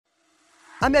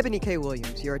I'm Ebony K.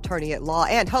 Williams, your attorney at law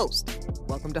and host.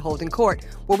 Welcome to Holding Court,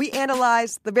 where we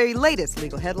analyze the very latest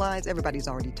legal headlines everybody's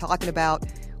already talking about.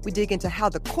 We dig into how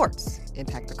the courts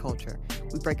impact the culture.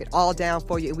 We break it all down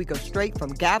for you, and we go straight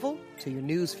from gavel to your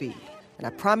news feed. And I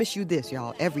promise you this,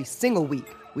 y'all, every single week,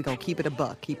 we're going to keep it a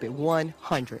buck, keep it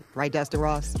 100. Right, Dustin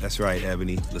Ross? That's right,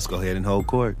 Ebony. Let's go ahead and hold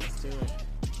court. Let's do it.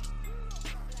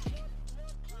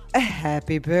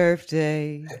 Happy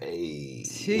birthday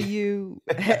to you.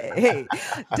 Hey,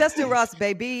 Dustin Ross,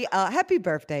 baby. Happy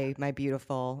birthday, my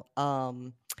beautiful.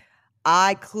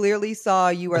 I clearly saw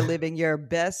you are living your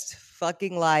best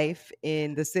fucking life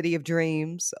in the city of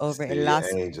dreams over in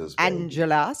Los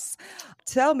Angeles.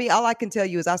 Tell me, all I can tell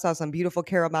you is I saw some beautiful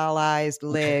caramelized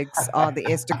legs on the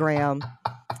Instagram.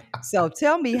 So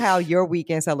tell me how your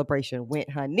weekend celebration went,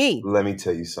 honey. Let me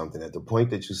tell you something. At the point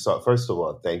that you saw, first of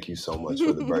all, thank you so much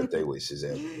for the birthday wishes,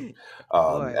 Ebony.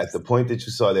 At the point that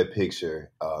you saw that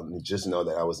picture, just know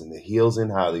that I was in the hills in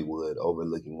Hollywood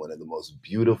overlooking one of the most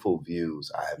beautiful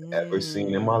views I have ever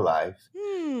seen in my life.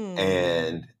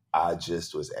 And I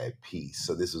just was at peace.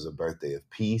 So this was a birthday of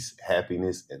peace,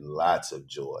 happiness, and lots of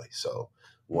joy. So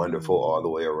wonderful all the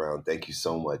way around. Thank you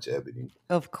so much, Ebony.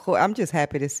 Of course. I'm just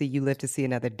happy to see you live to see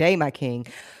another day, my king.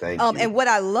 Thank you. And what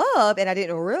I love, and I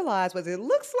didn't realize, was it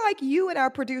looks like you and our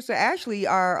producer, Ashley,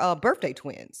 are birthday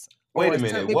twins. Wait a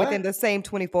minute, what? Within the same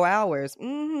 24 hours.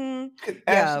 Mm-hmm.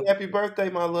 Ashley, happy birthday,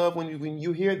 my love, when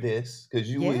you hear this, because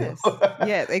you will.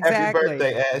 Yes, exactly. Happy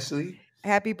birthday, Ashley.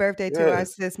 Happy birthday to our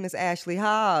sis, Miss Ashley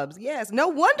Hobbs. Yes, no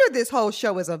wonder this whole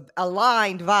show is a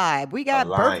aligned vibe. We got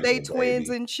birthday twins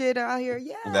and shit out here.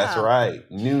 Yeah, that's right.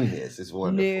 Newness is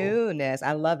wonderful. Newness,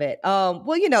 I love it.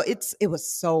 Well, you know, it was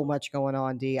so much going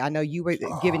on, D. I know you were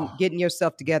getting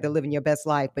yourself together, living your best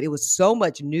life, but it was so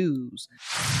much news.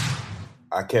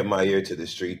 I kept my ear to the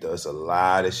street, though. It's a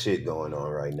lot of shit going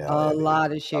on right now. A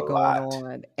lot of shit going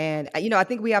on, and you know, I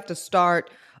think we have to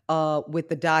start with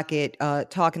the docket,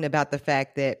 talking about the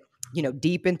fact that, you know,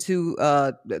 deep into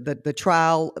the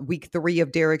trial, week 3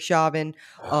 of Derek Chauvin,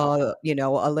 you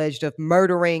know, alleged of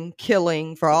murdering,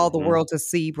 killing for all the world to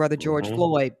see, brother George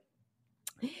Floyd.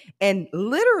 And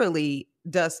literally,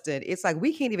 Dustin, it's like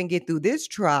we can't even get through this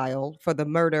trial for the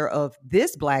murder of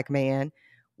this black man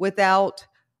without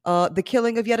the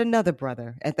killing of yet another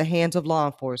brother at the hands of law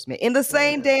enforcement in the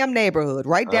same damn neighborhood,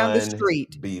 right down the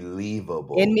street.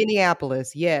 Unbelievable. In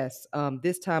Minneapolis, yes.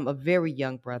 This time a very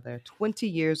young brother, 20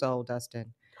 years old,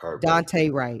 Dustin. Dante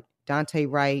Wright. Dante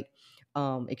Wright,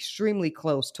 extremely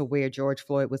close to where George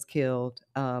Floyd was killed.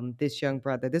 This young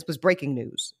brother, this was breaking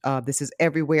news. This is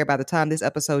everywhere. By the time this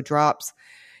episode drops,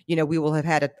 you know, we will have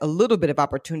had a little bit of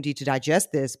opportunity to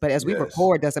digest this, but as we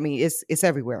record this, I mean, it's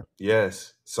everywhere.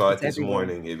 Yes. Saw it this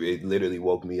morning. It literally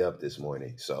woke me up this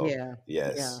morning. So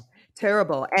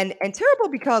Terrible. And terrible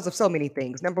because of so many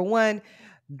things. Number one,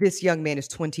 this young man is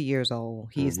 20 years old.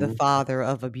 He's the father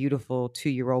of a beautiful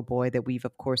 2-year-old boy that we've,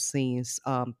 of course, seen,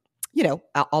 you know,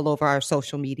 all over our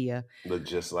social media. Look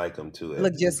just like him, too.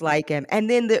 Look just like him. And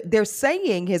then they're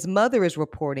saying, his mother is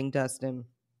reporting, Dustin,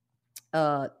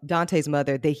 Dante's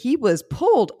mother, that he was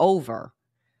pulled over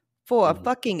for a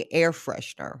fucking air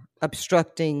freshener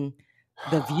obstructing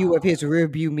the view of his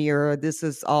rearview mirror. This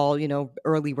is all, you know,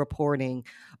 early reporting.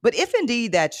 But if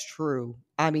indeed that's true,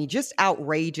 I mean, just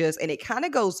outrageous. And it kind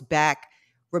of goes back.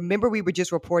 Remember, we were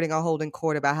just reporting on Holding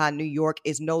Court about how New York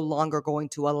is no longer going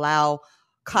to allow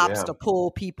cops to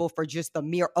pull people for just the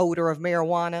mere odor of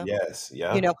marijuana. Yes.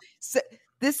 Yeah. You know, so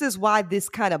this is why this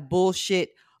kind of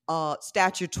bullshit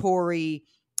statutory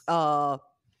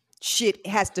shit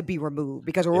has to be removed,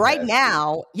 because right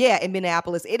now, in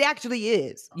Minneapolis, it actually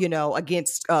is, you know,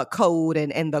 against code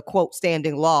and the quote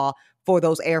standing law for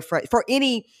those for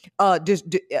any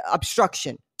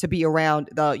obstruction to be around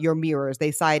your mirrors.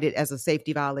 They cite it as a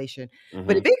safety violation.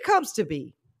 But if it comes to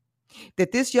be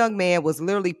that this young man was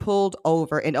literally pulled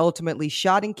over and ultimately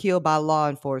shot and killed by law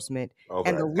enforcement,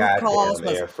 and the root cause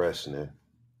was air freshener,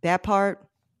 that part,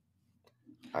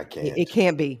 I can't. It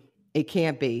can't be. It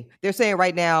can't be. They're saying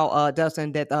right now,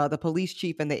 Dustin, that the police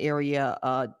chief in the area,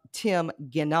 Tim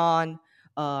Gannon,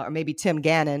 or maybe Tim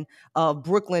Gannon,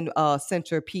 Brooklyn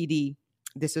Center PD,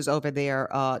 this is over there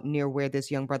near where this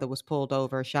young brother was pulled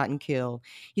over, shot and killed.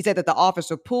 He said that the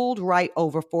officer pulled Wright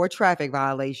over for a traffic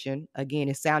violation. Again,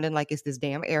 it's sounding like it's this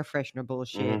damn air freshener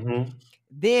bullshit.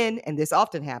 Then, and this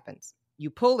often happens, you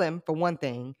pull him for one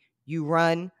thing, you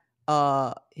run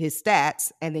his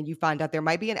stats, and then you find out there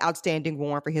might be an outstanding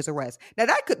warrant for his arrest. Now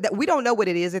that we don't know what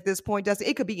it is at this point, Dustin.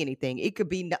 It could be anything. It could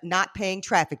be not paying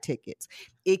traffic tickets.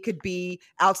 It could be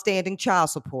outstanding child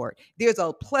support. There's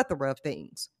a plethora of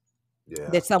things.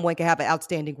 that someone can have an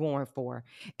outstanding warrant for.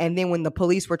 And then when the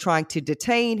police were trying to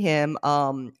detain him,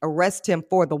 arrest him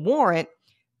for the warrant,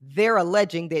 they're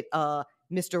alleging that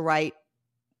Mr. Wright,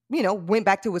 went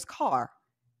back to his car.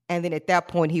 And then at that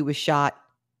point, he was shot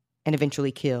and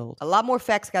eventually killed. A lot more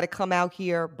facts got to come out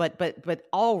here, but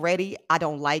already I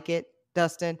don't like it,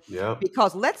 Dustin. Yeah.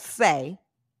 Because let's say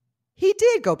he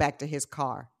did go back to his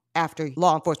car after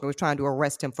law enforcement was trying to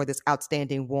arrest him for this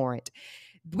outstanding warrant.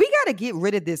 We got to get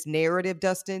rid of this narrative,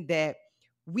 Dustin, that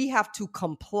we have to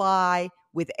comply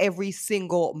with every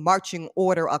single marching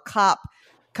order a cop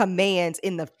commands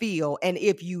in the field. And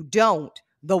if you don't,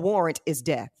 the warrant is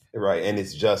death. Right. And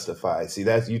it's justified. See,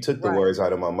 you took the words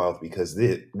out of my mouth, because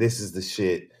this is the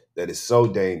shit that is so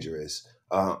dangerous.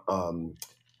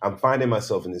 I'm finding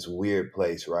myself in this weird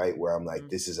place, right, where I'm like,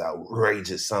 this is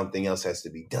outrageous. Something else has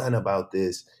to be done about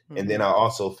this. Mm-hmm. And then I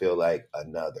also feel like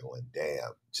another one.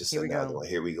 Damn, just another one.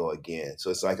 Here we go again.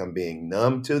 So it's like I'm being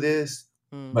numb to this,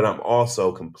 but I'm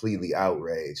also completely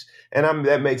outraged. And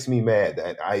that makes me mad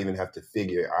that I even have to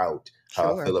figure out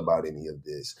how I feel about any of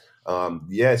this.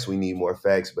 Yes, we need more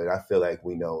facts, but I feel like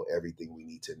we know everything we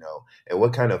need to know. And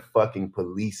what kind of fucking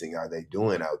policing are they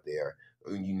doing out there?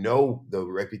 The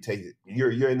reputation,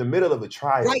 you're in the middle of a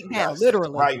trial right now,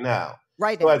 literally right now.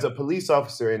 So as a police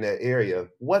officer in that area,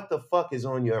 what the fuck is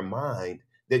on your mind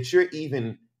that you're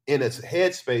even in a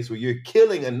headspace where you're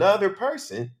killing another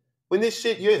person when this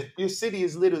shit, your city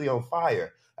is literally on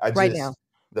fire? Now.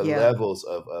 The levels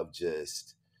of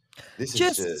this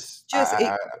is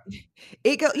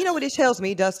you know what it tells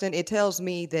me, Dustin? It tells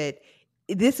me that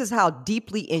this is how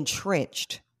deeply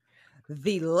entrenched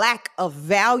the lack of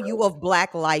value of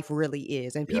Black life really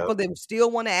is. And people that still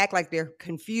want to act like they're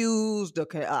confused, or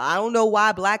I don't know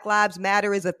why Black Lives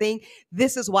Matter is a thing.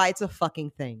 This is why it's a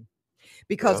fucking thing.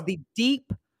 Because the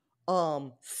deep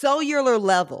cellular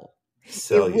level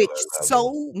in which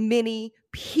so many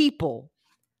people,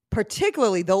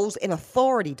 particularly those in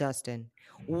authority, Dustin,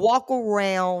 walk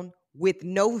around with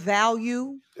no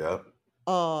value,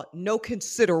 no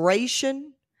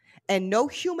consideration, and no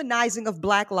humanizing of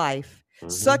Black life,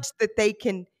 such that they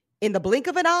can, in the blink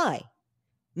of an eye,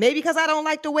 maybe because I don't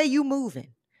like the way you moving,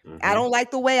 I don't like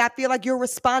the way I feel like you're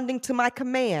responding to my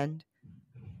command,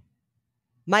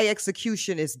 my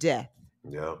execution is death.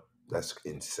 Yeah, that's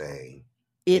insane.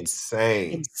 It's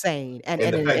insane. And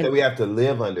the fact that we have to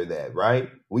live under that, right?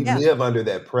 We live under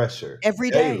that pressure every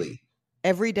day.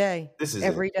 Every day. This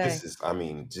is, I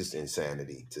mean, just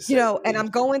insanity to say. And I'm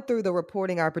going through the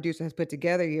reporting our producer has put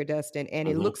together here, Dustin, and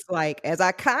it looks like, as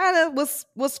I kind of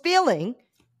was feeling,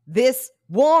 this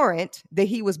warrant that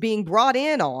he was being brought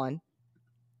in on,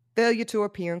 failure to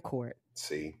appear in court.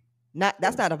 See?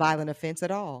 That's not a violent offense at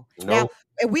all. No. Now,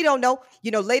 and we don't know,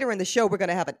 later in the show, we're going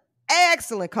to have an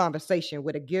excellent conversation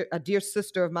with a dear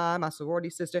sister of mine, my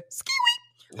sorority sister,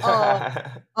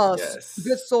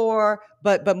 good sore,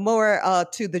 but more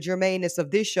to the germaneness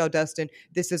of this show, Dustin.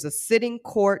 This is a sitting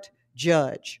court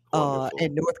judge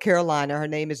in North Carolina. Her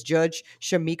name is Judge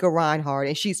Shamika Reinhardt,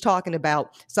 and she's talking about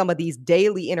some of these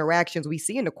daily interactions we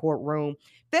see in the courtroom.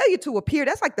 Failure to appear,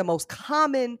 that's like the most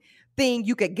common thing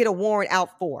you could get a warrant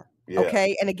out for. Yeah.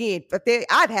 Okay. And again,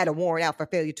 I've had a warrant out for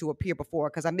failure to appear before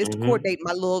because I missed a court date in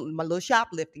my little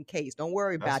shoplifting case. Don't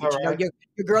worry about it. Right.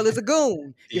 Your girl is a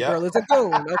goon. Your girl is a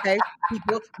goon. Okay.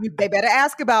 People, they better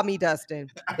ask about me, Dustin.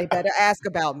 They better ask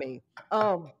about me.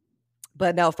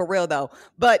 But no, for real though.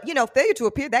 But failure to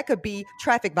appear, that could be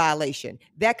traffic violation.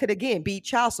 That could again be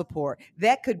child support.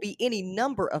 That could be any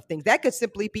number of things. That could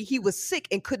simply be he was sick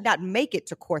and could not make it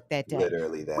to court that day.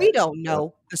 Literally that. We don't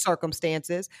know the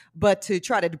circumstances, but to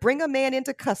try to bring a man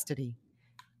into custody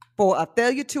for a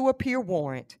failure to appear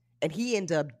warrant and he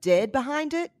ends up dead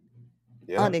behind it,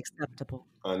 unacceptable.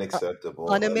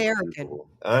 Unacceptable. Un-American.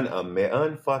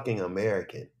 Un-fucking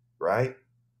American, right?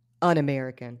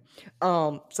 Un-American.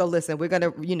 So listen, we're going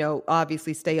to,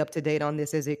 obviously stay up to date on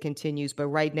this as it continues. But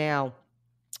right now,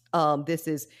 this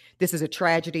is a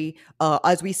tragedy.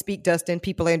 As we speak, Dustin,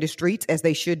 people are in the streets as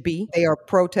they should be. They are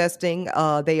protesting.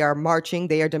 They are marching.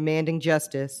 They are demanding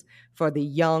justice for the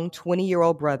young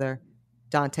 20-year-old brother,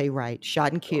 Daunte Wright,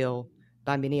 shot and killed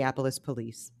by Minneapolis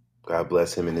police. God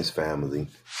bless him and his family.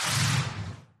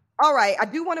 All right, I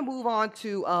do want to move on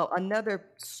to another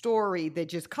story that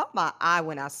just caught my eye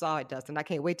when I saw it, Dustin. I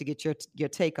can't wait to get your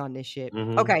take on this shit.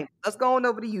 Mm-hmm. Okay, let's go on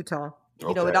over to Utah.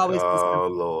 It always is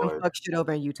some fuck shit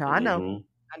over in Utah. Mm-hmm.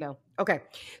 I know. Okay,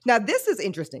 now this is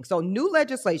interesting. So new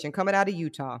legislation coming out of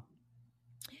Utah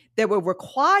that will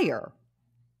require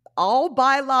all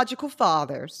biological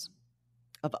fathers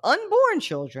of unborn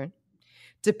children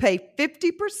to pay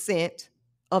 50%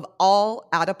 of all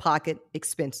out-of-pocket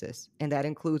expenses. And that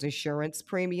includes insurance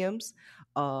premiums.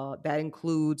 That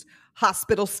includes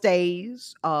hospital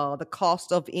stays, the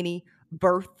cost of any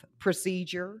birth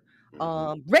procedure,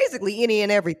 basically any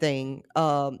and everything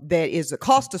that is a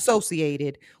cost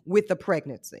associated with the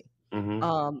pregnancy.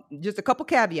 Just a couple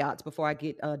caveats before I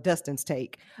get Dustin's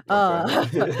take.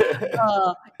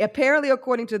 Apparently,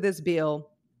 according to this bill,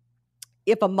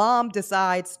 if a mom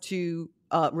decides to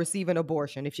receive an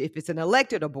abortion, if it's an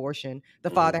elected abortion, the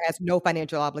father has no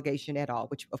financial obligation at all,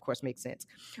 which of course makes sense.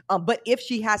 But if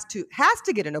she has to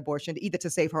get an abortion, either to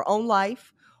save her own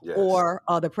life, or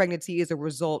the pregnancy is a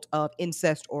result of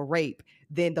incest or rape,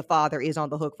 then the father is on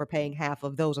the hook for paying half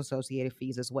of those associated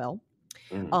fees as well.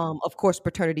 Of course,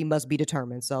 paternity must be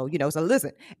determined. So, so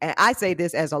listen, and I say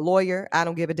this as a lawyer, I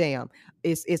don't give a damn.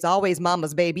 It's always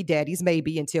mama's baby, daddy's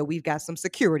maybe, until we've got some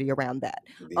security around that.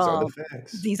 These are the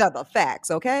facts. These are the facts,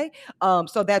 okay?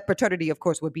 So that paternity, of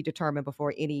course, would be determined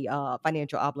before any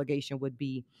financial obligation would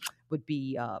be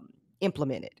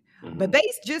implemented. But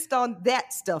based just on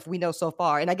that stuff we know so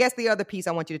far, and I guess the other piece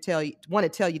I want to tell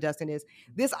you, Dustin, is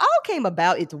this all came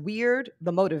about. It's weird,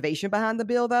 the motivation behind the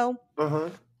bill, though.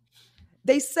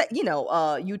 They say,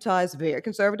 Utah is a very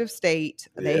conservative state.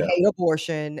 They hate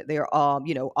abortion. They're,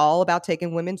 all about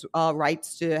taking women's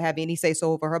rights to have any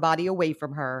say-so over her body away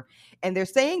from her. And they're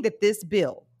saying that this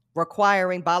bill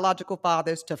requiring biological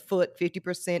fathers to foot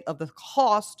 50% of the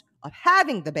cost of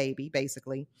having the baby,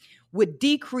 basically, would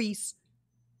decrease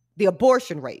the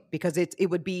abortion rate, because it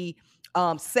would be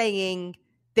saying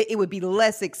that it would be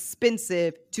less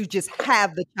expensive to just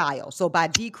have the child. So by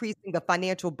decreasing the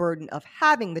financial burden of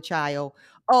having the child,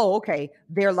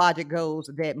 their logic goes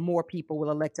that more people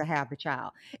will elect to have the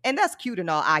child. And that's cute and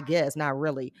all, I guess, not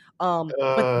really.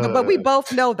 But we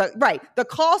both know that, right, the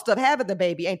cost of having the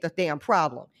baby ain't the damn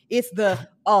problem. It's the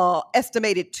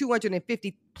estimated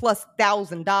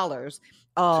 $250,000+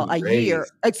 a year,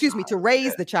 to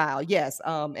raise the child. Yes.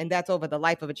 And that's over the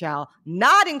life of a child,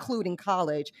 not including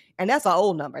college. And that's an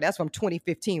old number. That's from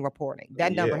 2015 reporting.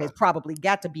 That number has probably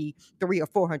got to be $300,000 or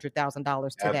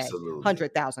 $400,000 today. Absolutely.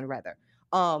 100,000 rather.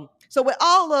 So with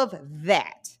all of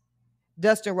that,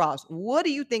 Dustin Ross, what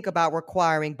do you think about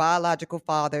requiring biological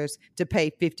fathers to pay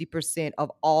 50%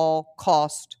 of all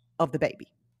cost of the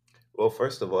baby? Well,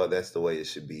 first of all, that's the way it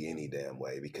should be any damn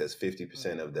way, because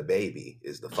 50% of the baby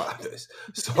is the father's.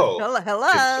 So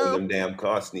hello. Them damn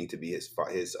costs need to be his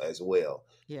as well.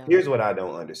 Yeah. Here's what I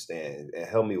don't understand, and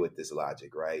help me with this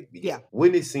logic, right? Because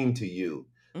wouldn't it seem to you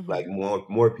like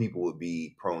more people would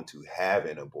be prone to have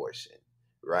an abortion,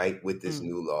 right, with this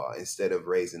new law, instead of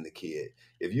raising the kid?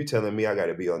 If you're telling me I got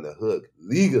to be on the hook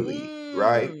legally,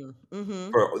 right,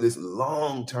 for this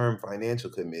long-term financial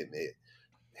commitment,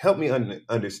 help me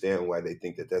understand why they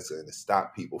think that that's going to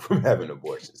stop people from having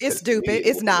abortions. It's stupid.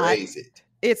 It's not.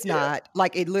 It's not.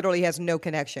 Like, it literally has no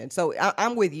connection. So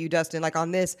I'm with you, Dustin. Like, on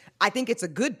this, I think it's a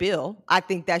good bill. I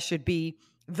think that should be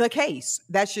the case.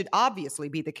 That should obviously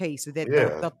be the case,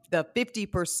 that the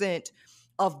 50%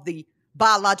 of the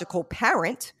biological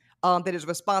parent that is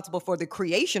responsible for the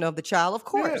creation of the child, of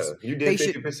course. Yeah, you did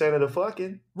 50% of the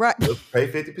fucking. Right. Pay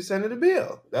 50% of the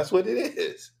bill. That's what it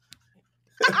is.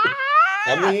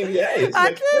 I mean,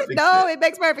 it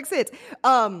makes perfect sense.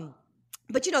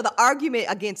 But the argument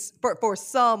against for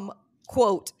some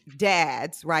quote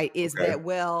dads, right, is that,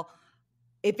 well,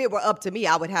 if it were up to me,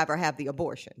 I would have her have the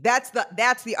abortion. That's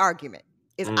the argument.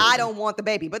 Is I don't want the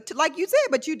baby, but like you said,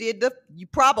 but you did you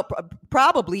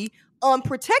probably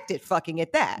unprotected fucking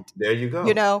at that. There you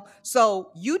go. So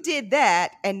you did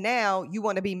that, and now you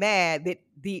want to be mad that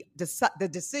the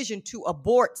decision to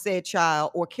abort said child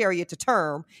or carry it to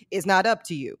term is not up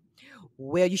to you.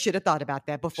 Well, you should have thought about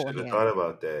that beforehand. Should have thought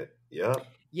about that. Yep.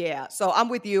 Yeah. So I'm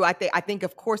with you. I think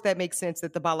of course that makes sense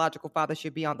that the biological father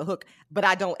should be on the hook, but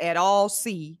I don't at all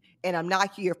see, and I'm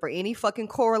not here for any fucking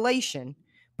correlation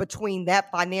between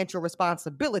that financial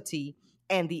responsibility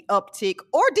and the uptick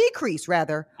or decrease,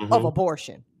 rather, of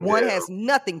abortion. One has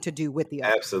nothing to do with the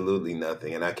other. Absolutely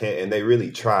nothing. And they really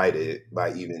tried it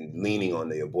by even leaning on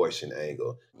the abortion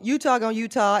angle.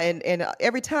 Utah, and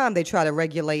every time they try to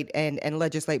regulate and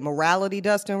legislate morality,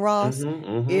 Dustin Ross,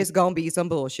 it's going to be some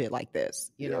bullshit like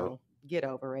this, you know. Get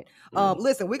over it.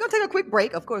 Listen, we're going to take a quick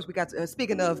break. Of course, we got,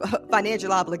 speaking of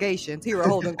financial obligations, here at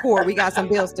Holding Court, we got some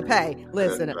bills to pay.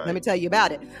 Listen, let me tell you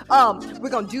about it. We're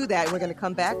going to do that. We're going to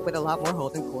come back with a lot more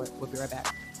Holding Court. We'll be right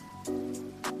back.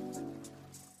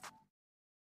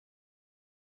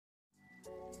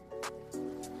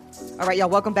 All right, y'all,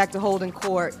 welcome back to Holding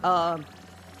Court.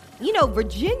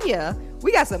 Virginia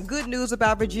We got some good news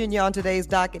about Virginia on today's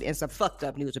docket and some fucked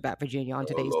up news about Virginia on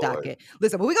today's docket.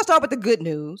 Listen, but we're going to start with the good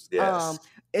news. Yes.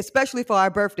 Especially for our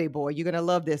birthday boy. You're going to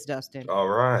love this, Dustin. All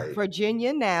right.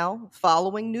 Virginia now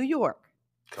following New York.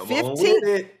 Come on with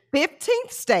it.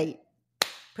 15th state.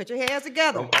 Put your hands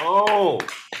together. Come on.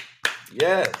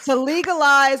 Yes. To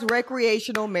legalize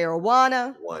recreational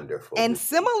marijuana. Wonderful. And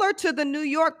similar to the New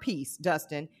York piece,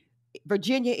 Dustin,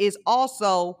 Virginia is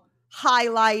also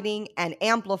highlighting and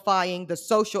amplifying the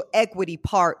social equity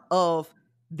part of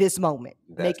this moment,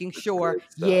 making sure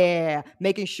that,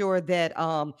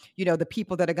 the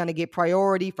people that are going to get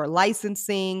priority for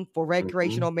licensing for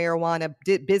recreational marijuana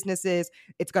businesses,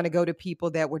 it's going to go to people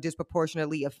that were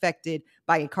disproportionately affected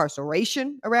by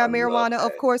incarceration around marijuana,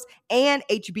 of course, and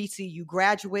HBCU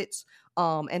graduates,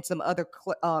 and some other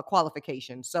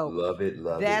qualifications. So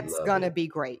that's going to be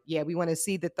great. Yeah, we want to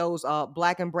see that those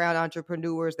Black and brown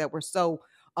entrepreneurs that were so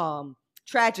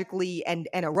tragically and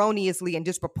erroneously and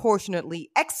disproportionately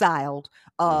exiled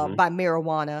by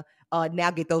marijuana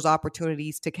now get those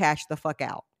opportunities to cash the fuck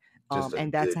out.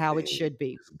 And that's how it should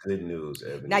be. It's good news,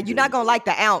 Ebony. Now, you're not going to like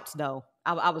the ounce, though.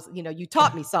 I was, you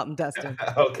taught me something, Dustin.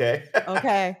 Okay.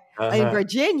 In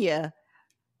Virginia,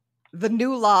 the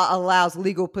new law allows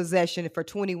legal possession for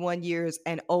 21 years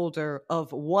and older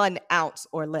of 1 ounce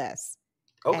or less.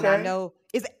 Okay. And I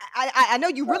know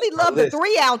you really love the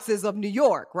 3 ounces of New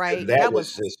York, right? That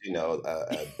was just,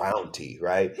 a bounty,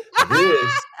 right?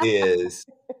 This is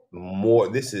more.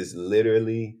 This is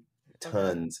literally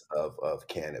tons of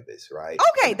cannabis, right?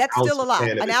 Okay, that's still a lot.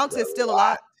 An ounce is still a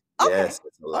lot. Okay. Yes,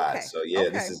 it's a lot. Okay. So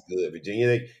this is good. Virginia,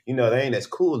 they ain't as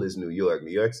cool as New York.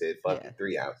 New York said fuck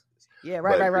 3 ounces. Yeah,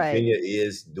 right. Virginia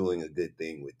is doing a good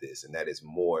thing with this, and that is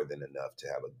more than enough to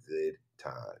have a good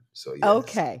time. So yes.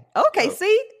 Okay.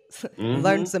 See,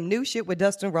 learn some new shit with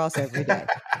Dustin Ross every day.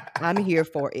 I'm here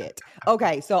for it.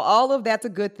 Okay, so all of that's a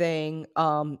good thing.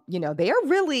 They are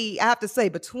really, I have to say,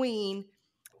 between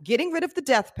getting rid of the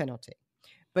death penalty,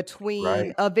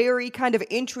 between a very kind of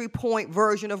entry point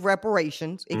version of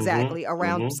reparations,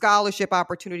 around scholarship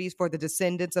opportunities for the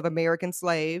descendants of American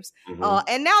slaves.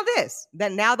 And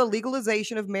now the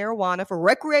legalization of marijuana for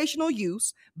recreational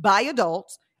use by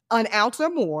adults, 1 ounce or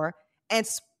more, and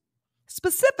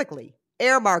specifically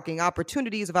earmarking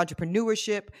opportunities of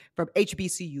entrepreneurship for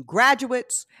HBCU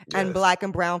graduates and Black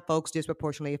and brown folks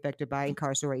disproportionately affected by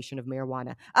incarceration of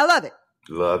marijuana. I love it.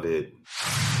 Love it.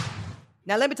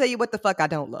 Now, let me tell you what the fuck I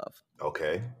don't love.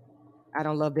 Okay. I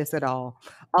don't love this at all.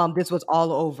 This was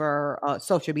all over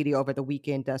social media over the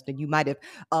weekend, Dustin. You might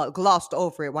have glossed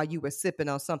over it while you were sipping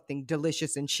on something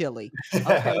delicious and chilly,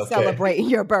 celebrating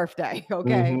your birthday,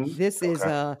 okay? This is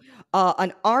an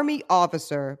Army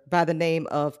officer by the name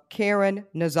of Caron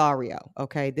Nazario,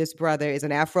 okay? This brother is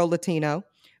an Afro-Latino,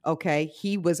 okay?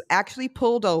 He was actually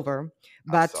pulled over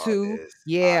by two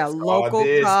local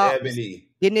cops. Ebony.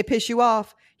 Didn't it piss you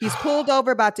off? He's pulled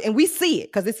over and we see it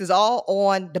because this is all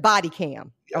on the body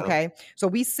cam. Okay. So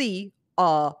we see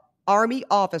Army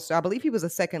officer, I believe he was a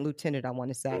second lieutenant, I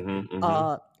want to say,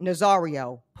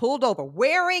 Nazario, pulled over,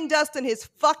 wearing, Dustin, his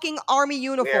fucking Army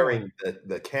uniform. Wearing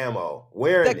the camo.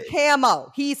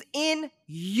 Camo. He's in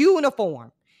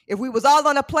uniform. If we was all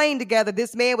on a plane together,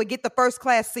 this man would get the first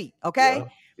class seat. Okay.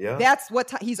 Yeah. That's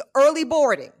what he's early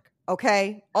boarding.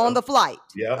 Okay, on the flight.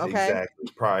 Yeah, okay? Exactly.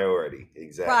 Priority.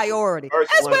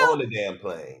 First one on the damn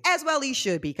plane. As well, he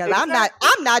should be because I'm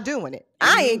not doing it.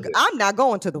 I'm not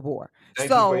going to the war. Thank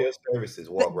you for your services.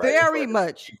 Very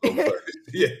much.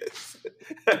 Yes.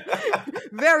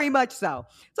 Very much so.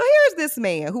 So here's this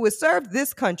man who has served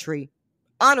this country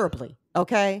honorably.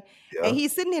 Okay, and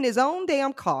he's sitting in his own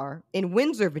damn car in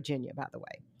Windsor, Virginia. By the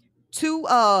way, 2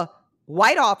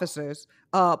 white officers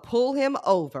pull him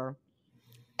over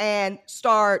and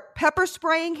start pepper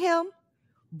spraying him,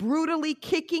 brutally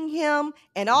kicking him,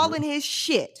 and all in his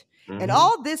shit. And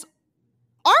all this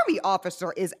Army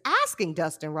officer is asking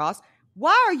Dustin Ross,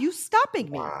 why are you stopping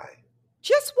me? Why?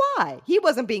 Just why? He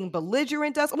wasn't being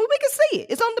belligerent, Dustin. I mean, we can see it.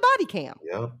 It's on the body cam.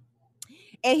 Yeah.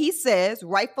 And he says,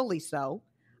 rightfully so,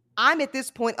 I'm at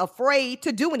this point afraid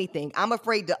to do anything. I'm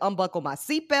afraid to unbuckle my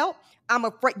seatbelt. I'm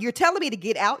afraid. You're telling me to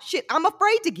get out? Shit, I'm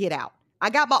afraid to get out. I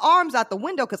got my arms out the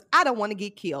window because I don't want to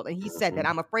get killed. And he said that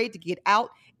I'm afraid to get out.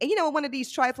 And you know what one of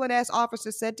these trifling ass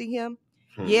officers said to him?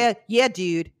 Yeah,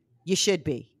 dude, you should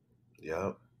be.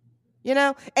 Yeah.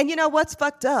 And you know what's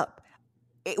fucked up?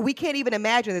 We can't even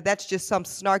imagine that that's just some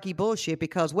snarky bullshit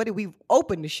because what did we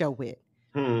open the show with?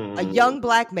 A young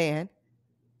Black man,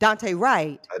 Daunte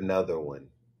Wright. Another one.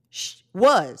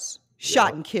 Was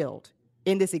shot and killed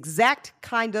in this exact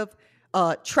kind of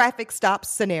traffic stop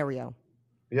scenario.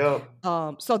 Yep.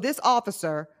 So this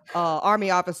officer,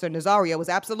 Army officer Nazario, was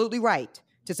absolutely right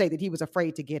to say that he was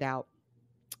afraid to get out.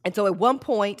 And so at one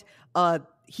point,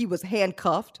 he was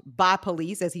handcuffed by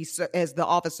police as the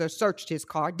officer searched his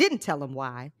car. Didn't tell him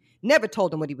why. Never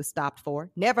told him what he was stopped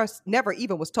for. Never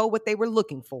even was told what they were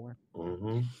looking for.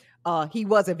 Mm-hmm. He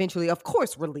was eventually, of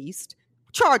course, released,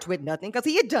 charged with nothing because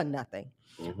he had done nothing.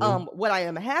 Mm-hmm. What I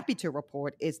am happy to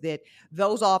report is that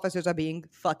those officers are being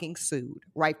fucking sued,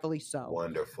 rightfully so.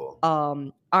 Wonderful.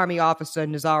 Army officer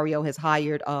Nazario has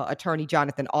hired attorney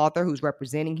Jonathan Arthur, who's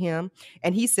representing him,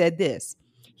 and he said this.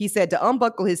 He said to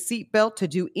unbuckle his seatbelt, to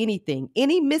do anything,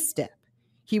 any misstep.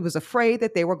 He was afraid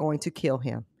that they were going to kill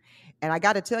him. And I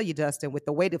got to tell you, Dustin, with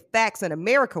the way the facts in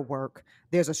America work,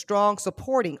 there's a strong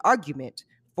supporting argument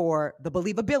for the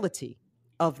believability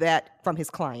of that from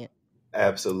his client.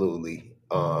 Absolutely.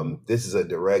 This is a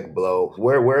direct blow.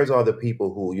 Where's all the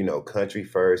people who, country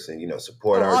first and,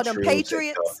 support our all troops? them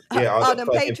patriots? All the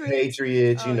fucking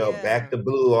patriots, back the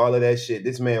blue, all of that shit.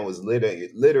 This man was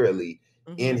literally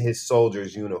in his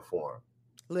soldier's uniform.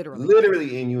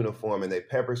 Literally in uniform, and they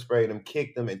pepper sprayed him,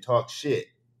 kicked him, and talked shit.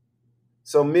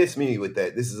 So miss me with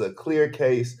that. This is a clear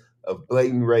case of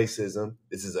blatant racism.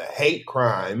 This is a hate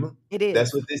crime. It is.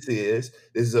 That's what this is.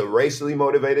 This is a racially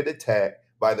motivated attack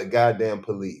by the goddamn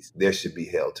police. There should be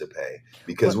hell to pay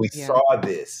because we saw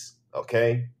this,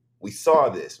 okay? We saw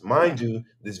this. Mind you,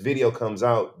 this video comes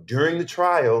out during the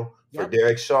trial for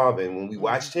Derek Chauvin when we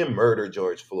watched him murder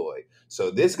George Floyd. So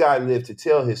this guy lived to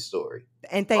tell his story.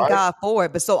 And thank God for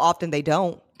it, but so often they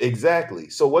don't. Exactly.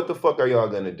 So what the fuck are y'all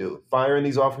going to do? Firing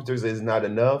these officers is not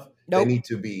enough. Nope. They need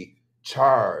to be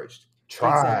charged,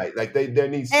 tried. Exactly. Like there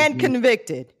needs to be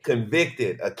convicted.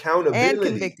 Convicted. Accountability. And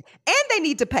convicted. And they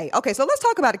need to pay. Okay, so let's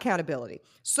talk about accountability.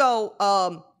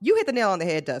 So you hit the nail on the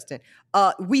head, Dustin.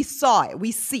 We saw it.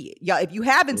 We see it. Yeah, if you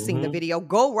haven't seen the video,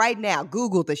 go right now.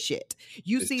 Google the shit.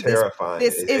 It's terrifying.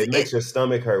 It makes your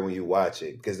stomach hurt when you watch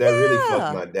it because that really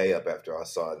fucked my day up after I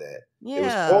saw that. Yeah. It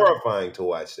was horrifying to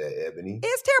watch that, Ebony.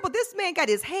 It's terrible. This man got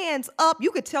his hands up.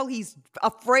 You could tell he's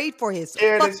afraid for his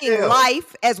fucking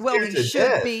life as well as he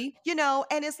should be.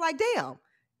 And it's like, damn.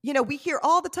 We hear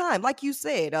all the time, like you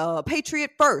said,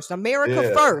 Patriot first,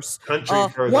 America first, country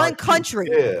first, one country.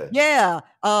 We're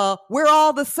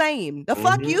all the same. The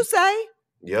fuck you say?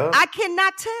 Yeah. I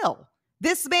cannot tell.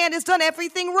 This man has done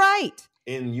everything right.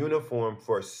 In uniform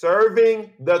for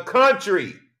serving the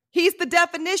country. He's the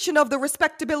definition of the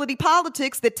respectability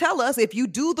politics that tell us if you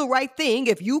do the right thing,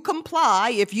 if you comply,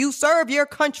 if you serve your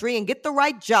country and get the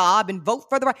right job and vote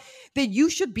for the right, then you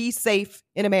should be safe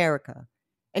in America.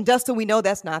 And Dustin, we know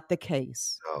that's not the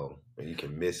case. Oh, you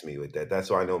can miss me with that. That's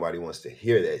why nobody wants to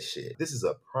hear that shit. This is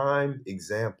a prime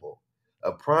example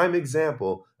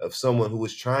of someone who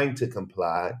was trying to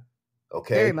comply,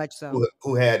 okay? Very much so.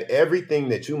 Who had everything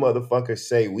that you motherfuckers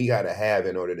say we got to have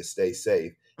in order to stay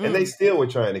safe. And they still were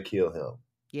trying to kill him.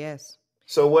 Yes.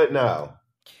 So what now?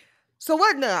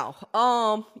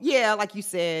 Yeah, like you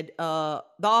said, the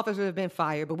officers have been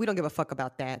fired, but we don't give a fuck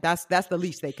about that. That's the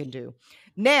least they can do.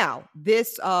 Now,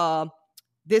 this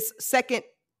second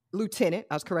lieutenant,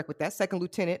 I was correct with that, second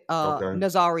lieutenant,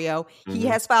 Nazario, he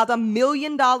has filed $1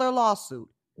 million lawsuit.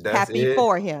 Happy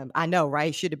for him. I know, right?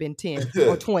 It should have been 10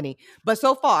 or 20. But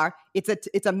so far, it's a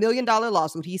 $1 million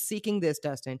lawsuit. He's seeking this,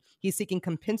 Dustin. He's seeking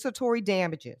compensatory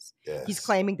damages. Yes. He's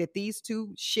claiming that these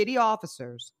two shitty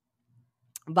officers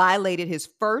violated his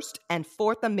First and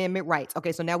Fourth Amendment rights.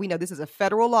 Okay, so now we know this is a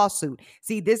federal lawsuit.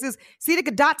 See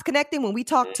the dots connecting when we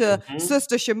talk to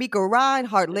Sister Shamika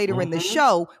Reinhart later in the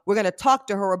show. We're going to talk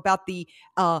to her about the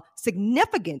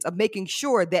significance of making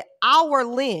sure that our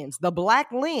lens, the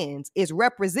Black lens, is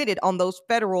represented on those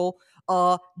federal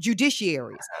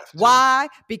judiciaries. Why?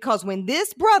 Because when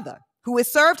this brother who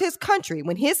has served his country,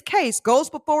 when his case goes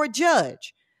before a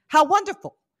judge, how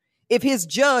wonderful if his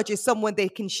judge is someone they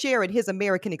can share in his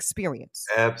American experience.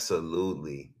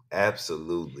 Absolutely.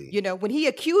 When he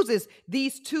accuses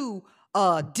these two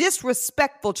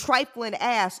disrespectful, trifling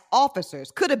ass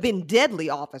officers, could have been deadly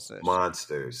officers.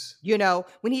 Monsters.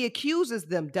 When he accuses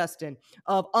them, Dustin,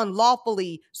 of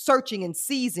unlawfully searching and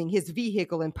seizing his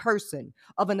vehicle in person,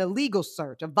 of an illegal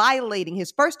search, of violating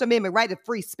his First Amendment right of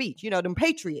free speech. Them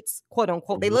patriots, quote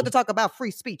unquote, they love to talk about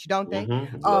free speech, don't they?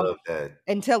 Love that.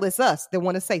 Until it's us that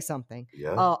want to say something.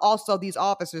 Yeah. Also, these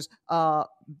officers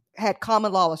had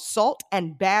common law assault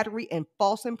and battery and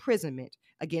false imprisonment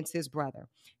against his brother.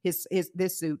 This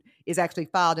suit is actually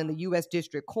filed in the U.S.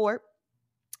 District Court,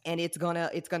 and it's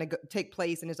gonna take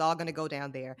place, and it's all gonna go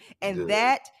down there. And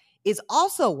that is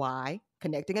also why,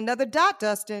 connecting another dot,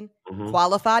 Dustin,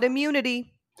 qualified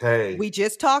immunity. Hey. We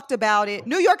just talked about it.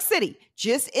 New York City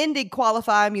just ended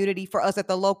qualified immunity for us at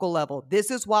the local level. This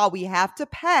is why we have to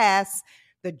pass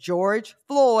the George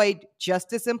Floyd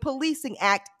Justice and Policing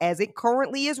Act as it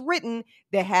currently is written,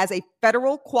 that has a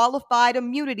federal qualified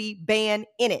immunity ban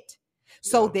in it.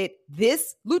 So that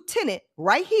this lieutenant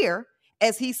right here,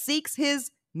 as he seeks his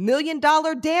 $1 million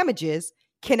damages,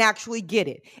 can actually get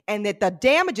it. And that the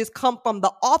damages come from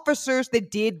the officers that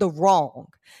did the wrong,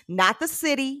 not the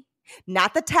city,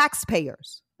 not the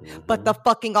taxpayers, but the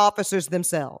fucking officers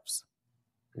themselves.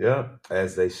 Yeah,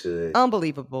 as they should.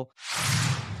 Unbelievable.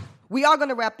 We are going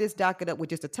to wrap this docket up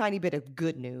with just a tiny bit of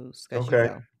good news. Okay. You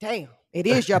know, damn, it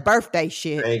is your birthday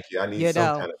shit. Thank you. I need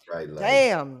some kind of bright light.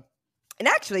 Damn. And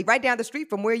actually, right down the street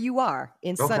from where you are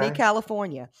in sunny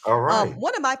California. All right.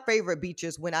 One of my favorite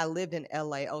beaches when I lived in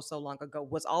LA so long ago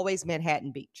was always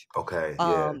Manhattan Beach. Okay.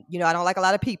 You know, I don't like a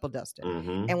lot of people,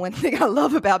 Dustin. And one thing I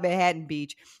love about Manhattan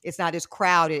Beach, it's not as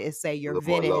crowded as, say, your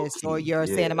Venice or your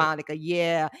Santa Monica.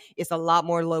 Yeah, it's a lot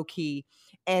more low key.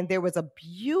 And there was a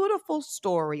beautiful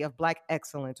story of Black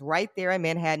excellence right there in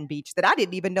Manhattan Beach that I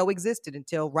didn't even know existed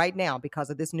until right now because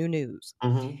of this new news.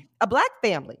 A Black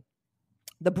family,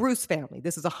 the Bruce family,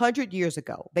 this is 100 years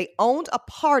ago. They owned a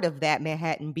part of that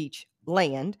Manhattan Beach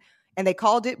land, and they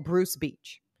called it Bruce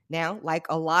Beach. Now, like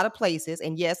a lot of places,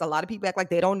 and yes, a lot of people act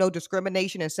like they don't know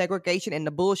discrimination and segregation and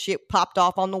the bullshit popped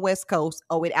off on the West Coast.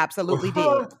 Oh, it absolutely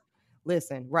did.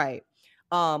 Listen, right.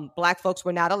 Black folks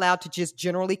were not allowed to just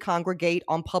generally congregate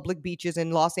on public beaches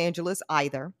in Los Angeles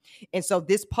either. And so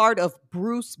this part of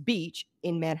Bruce Beach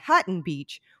in Manhattan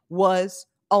Beach was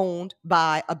owned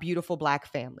by a beautiful Black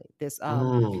family. This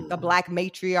the Black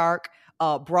matriarch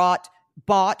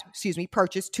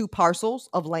purchased 2 parcels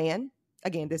of land.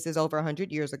 Again, this is over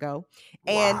 100 years ago.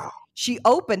 And she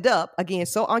opened up, again,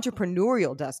 so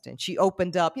entrepreneurial, Dustin. She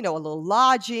opened up, you know, a little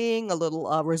lodging, a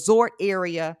little resort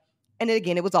area. And then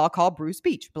again, it was all called Bruce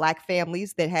Beach. Black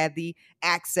families that had the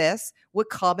access would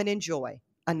come and enjoy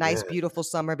a nice, beautiful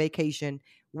summer vacation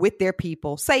with their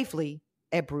people safely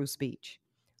at Bruce Beach.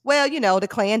 Well, you know, the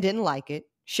Klan didn't like it.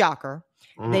 Shocker.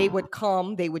 They would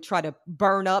come, they would try to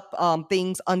burn up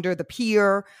things under the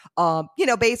pier, you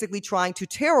know, basically trying to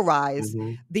terrorize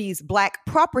these Black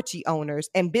property owners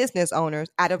and business owners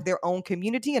out of their own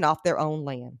community and off their own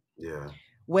land. Yeah.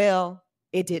 Well,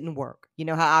 it didn't work. You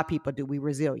know how our people do. We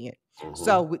resilient.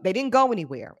 So they didn't go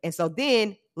anywhere. And so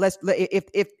then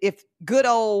if good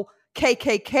old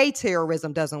KKK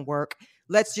terrorism doesn't work,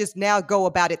 let's just now go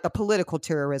about it the political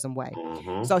terrorism way.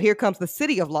 So here comes the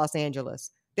city of Los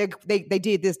Angeles. They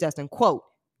did this, Dustin, quote,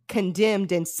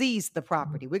 condemned and seized the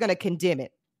property. We're going to condemn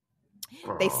it.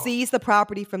 They seized the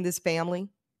property from this family.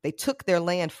 They took their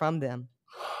land from them.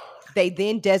 They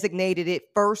then designated it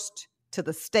first to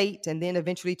the state and then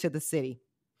eventually to the city,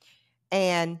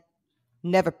 and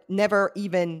never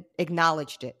even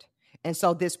acknowledged it. And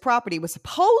so this property was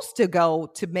supposed to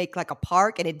go to make like a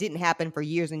park, and it didn't happen for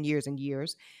years and years and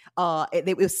years.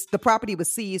 The property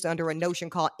was seized under a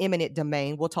notion called eminent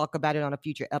domain. We'll talk about it on a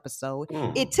future episode.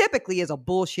 It typically is a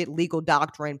bullshit legal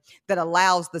doctrine that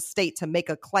allows the state to make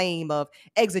a claim of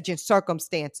exigent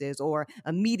circumstances or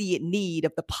immediate need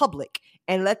of the public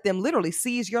and let them literally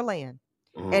seize your land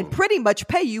and pretty much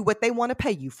pay you what they want to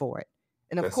pay you for it.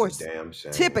 And of course,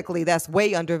 typically that's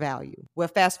way undervalued. Well,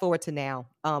 fast forward to now,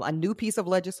 a new piece of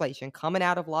legislation coming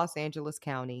out of Los Angeles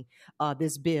County.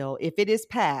 This bill, if it is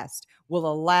passed, will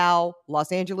allow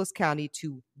Los Angeles County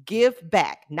to give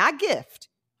back, not gift,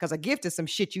 because a gift is some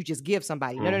shit you just give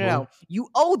somebody. No. You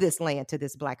owe this land to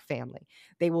this Black family.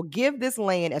 They will give this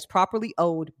land as properly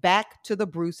owed back to the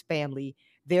Bruce family,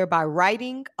 thereby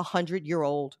righting a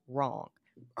 100-year-old wrong.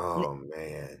 Oh,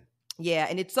 man. Yeah,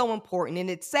 and it's so important. And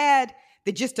it's sad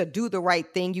that just to do the right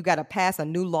thing, you got to pass a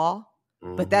new law.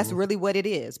 But that's really what it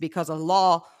is, because a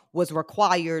law was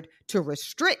required to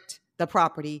restrict the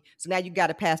property. So now you got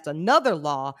to pass another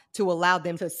law to allow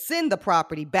them to send the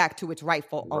property back to its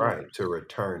rightful owner. Right, to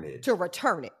return it. To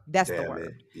return it. That's the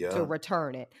word. Yeah. To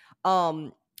return it.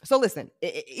 So listen,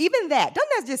 even that, doesn't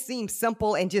that just seem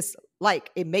simple and just like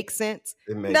it makes sense?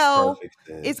 It makes perfect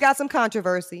sense. It's got some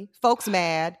controversy. Folks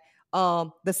mad.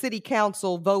 The city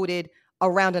council voted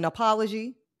around an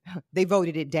apology. They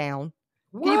voted it down.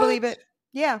 What? Can you believe it?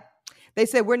 Yeah. They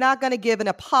said, we're not going to give an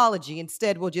apology.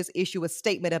 Instead, we'll just issue a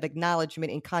statement of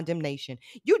acknowledgement and condemnation.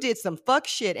 You did some fuck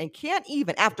shit and can't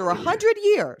even, after 100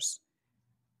 years,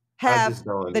 have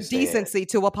the decency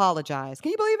to apologize.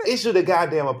 Can you believe it? Issue the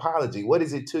goddamn apology. What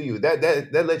is it to you?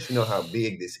 That lets you know how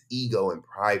big this ego and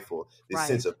prideful, this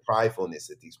sense of pridefulness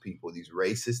that these people, these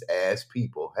racist ass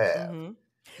people have.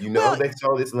 You know, they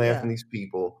stole this land from these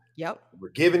people. Yep. We're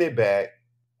giving it back.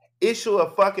 issue a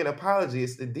fucking apology.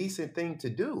 It's the decent thing to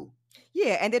do.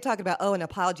 Yeah, and they're talking about, an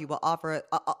apology will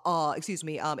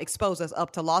expose us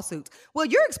up to lawsuits. Well,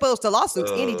 you're exposed to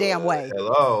lawsuits any damn way.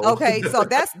 Hello. Okay, so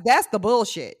that's the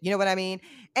bullshit. You know what I mean?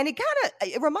 And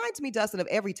it reminds me, Dustin, of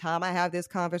every time I have this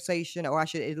conversation, or I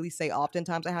should at least say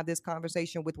oftentimes I have this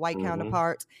conversation with white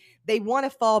counterparts, they want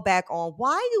to fall back on,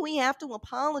 why do we have to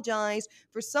apologize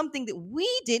for something that we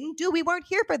didn't do? We weren't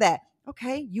here for that.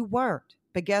 Okay, you weren't.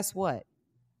 But guess what?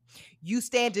 You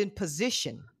stand in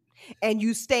position and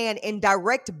you stand in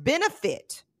direct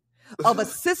benefit of a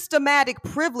systematic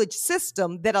privilege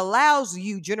system that allows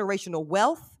you generational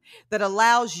wealth, that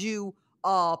allows you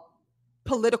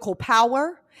political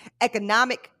power,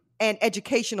 economic and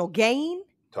educational gain.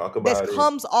 Talk about that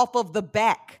comes off of the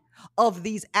back of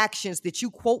these actions that you,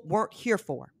 quote, weren't here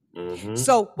for.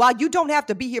 So while you don't have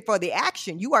to be here for the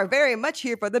action, you are very much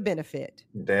here for the benefit.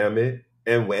 Damn it.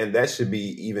 And that should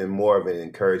be even more of an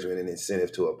encouragement and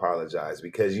incentive to apologize,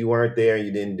 because you weren't there and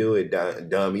you didn't do it,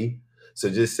 dummy.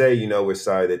 So just say, we're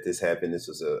sorry that this happened. This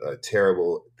was a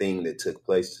terrible thing that took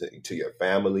place to your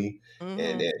family.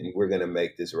 And we're going to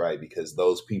make this right because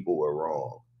those people were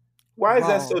wrong. Why is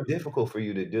that so difficult for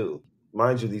you to do?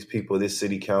 Mind you, these people, this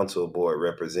city council board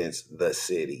represents the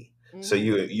city. So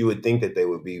you would think that they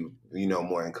would be,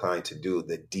 more inclined to do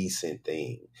the decent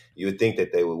thing. You would think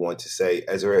that they would want to say,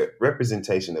 as a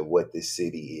representation of what this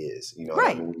city is,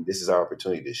 right. I mean, this is our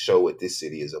opportunity to show what this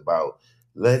city is about.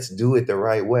 Let's do it the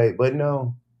right way. But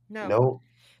no.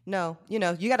 No, you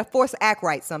got to force act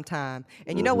right sometime.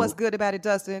 And you know what's good about it,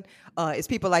 Dustin? It's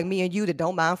people like me and you that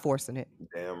don't mind forcing it.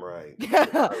 Damn right.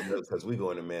 Because we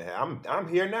going to Manhattan. I'm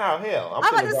here now. Hell,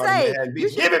 I'm about to say,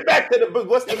 give it back to the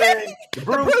what's the name? The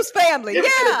Bruce family. Give it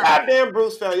to the goddamn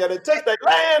Bruce family. Yeah, they took their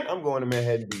land. I'm going to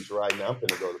Manhattan Beach right now. I'm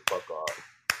finna go the fuck off.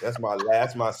 That's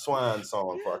my swan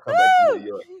song before I come back to New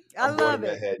York. I'm going to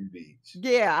Manhattan Beach.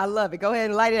 Yeah, I love it. Go ahead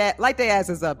and light their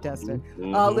asses up, Dustin.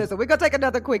 Listen, we're going to take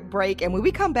another quick break. And when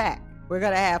we come back, we're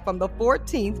going to have from the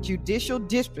 14th Judicial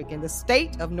District in the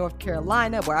state of North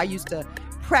Carolina, where I used to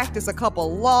practice a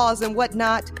couple laws and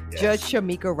whatnot, Judge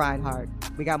Shamika Reinhart.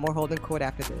 We got more Holding Court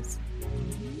after this.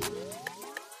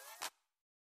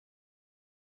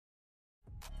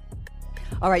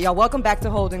 All right, y'all, welcome back to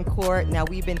Holding Court. Now,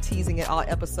 we've been teasing it all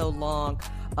episode long.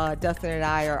 Dustin and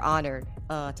I are honored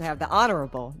to have the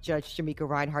Honorable Judge Shamika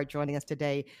Reinhart joining us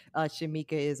today.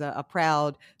 Shamika is a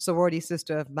proud sorority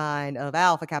sister of mine of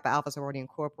Alpha Kappa Alpha Sorority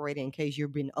Incorporated, in case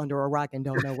you've been under a rock and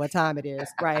don't know what time it is,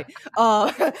 right?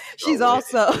 She's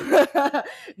also,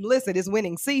 listen, it's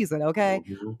winning season, okay?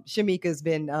 Shamika's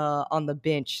been on the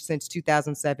bench since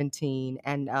 2017,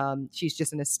 and she's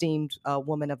just an esteemed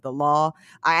woman of the law.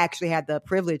 I actually had the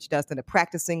privilege, Dustin, of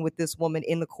practicing with this woman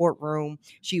in the courtroom.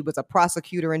 She was a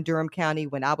prosecutor in Durham County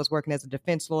when I was working as a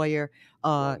defense lawyer.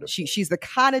 She's the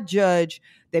kind of judge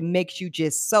that makes you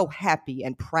just so happy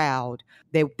and proud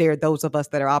that there are those of us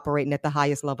that are operating at the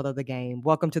highest level of the game.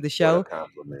 Welcome to the show. What a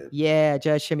compliment. Yeah,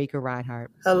 Judge Shamika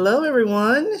Reinhart. Hello,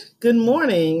 everyone. Good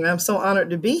morning. I'm so honored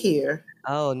to be here.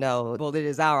 Oh, no. Well, it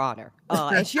is our honor.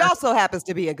 And she also happens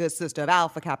to be a good sister of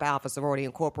Alpha Kappa Alpha Sorority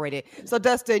Incorporated. So,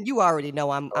 Dustin, you already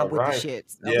know I'm with the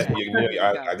shits. Okay.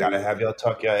 Yeah, I got to have y'all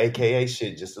talk your AKA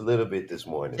shit just a little bit this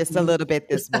morning. Just a little bit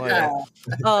this morning.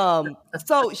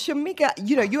 So, Shamika,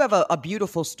 you have a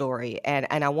beautiful story, and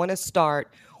I want to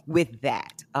start with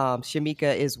that.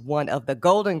 Shamika is one of the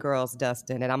Golden Girls,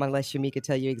 Dustin, and I'm going to let Shamika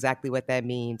tell you exactly what that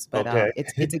means, but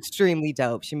it's extremely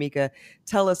dope. Shamika,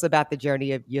 tell us about the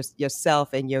journey of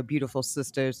yourself and your beautiful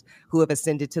sisters who have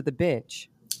ascended to the bench.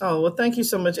 Oh, well, thank you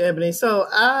so much, Ebony. So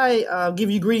I give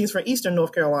you greetings from Eastern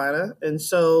North Carolina, and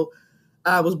so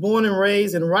I was born and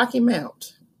raised in Rocky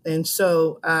Mount, and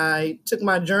so I took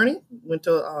my journey, went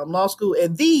to law school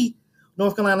at the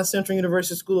North Carolina Central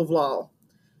University School of Law.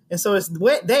 And so it's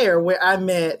there where I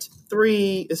met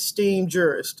three esteemed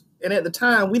jurists. And at the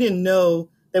time, we didn't know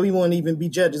that we wouldn't even be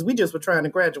judges. We just were trying to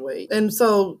graduate. And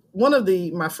so one of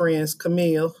my friends,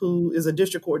 Camille, who is a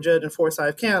district court judge in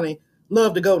Forsyth County,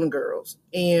 loved the Golden Girls.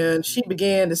 And she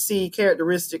began to see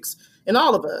characteristics in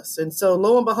all of us. And so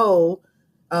lo and behold,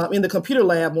 in the computer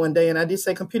lab one day, and I did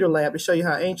say computer lab to show you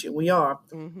how ancient we are,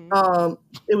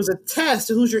 it was a test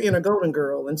to who's your inner Golden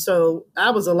Girl. And so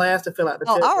I was the last to fill out the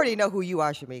test. I already know who you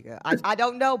are, Shamika. I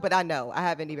don't know, but I know. I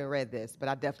haven't even read this, but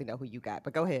I definitely know who you got.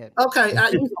 But go ahead. Okay.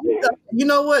 You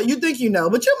know what? You think you know,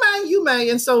 but you may.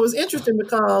 And so it was interesting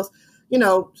because,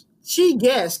 she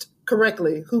guessed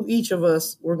correctly who each of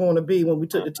us were going to be when we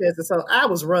took the test. And so I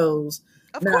was Rose.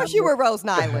 Of course you were Rose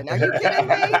Nyland. Are you kidding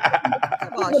me?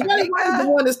 Come on, But Betty White is the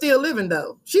Shamika. one that's still living,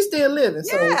 though. She's still living.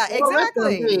 So Yeah, all the rest of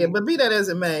them exactly. dead. But be that as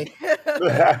it may,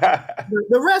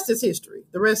 the rest is history.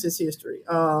 The rest is history.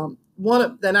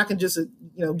 Then I can just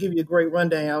give you a great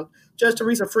rundown. Judge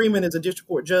Teresa Freeman is a district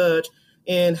court judge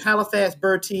in Halifax,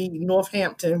 Bertie,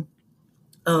 Northampton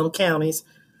counties.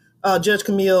 Judge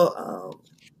Camille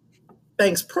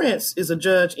Banks Prince is a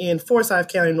judge in Forsyth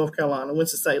County, North Carolina,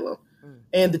 Winston-Salem.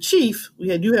 And the chief,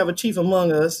 you have a chief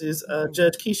among us, is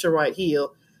Judge Keisha Wright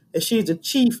Hill, and she's the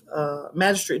chief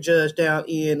magistrate judge down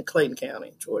in Clayton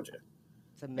County, Georgia.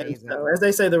 It's amazing. And so, as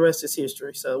they say, the rest is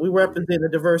history. So we represent the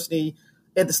diversity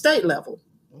at the state level.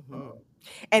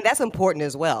 And that's important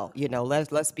as well.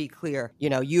 Let's be clear.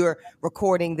 You're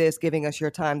recording this, giving us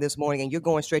your time this morning, and you're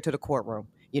going straight to the courtroom.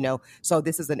 So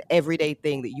this is an everyday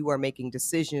thing that you are making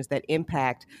decisions that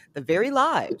impact the very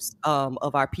lives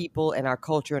of our people and our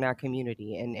culture and our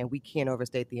community. And we can't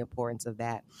overstate the importance of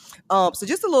that. So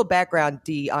just a little background,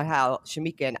 Dee, on how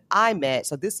Shamika and I met.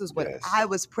 So this is when I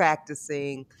was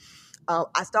practicing.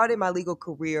 I started my legal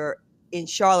career in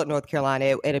Charlotte, North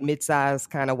Carolina, at a mid-sized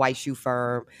kind of white shoe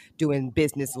firm doing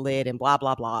business lit and blah,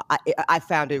 blah, blah. I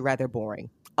found it rather boring.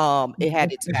 It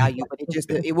had its value, but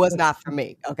it was not for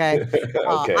me. Okay.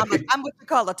 Okay. I'm what you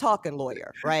call a talking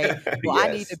lawyer, right? Well,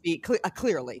 I need to be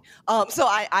clearly. So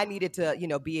I needed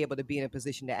to, be able to be in a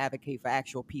position to advocate for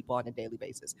actual people on a daily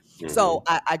basis. So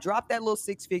I dropped that little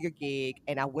 6-figure gig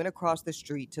and I went across the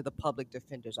street to the public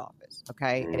defender's office.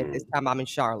 Okay. And at this time I'm in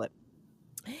Charlotte,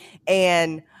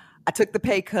 and I took the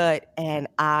pay cut and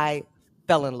I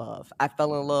fell in love. I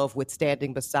fell in love with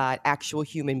standing beside actual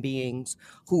human beings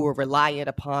who were reliant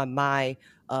upon my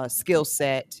skill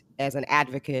set as an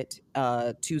advocate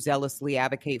to zealously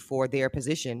advocate for their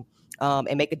position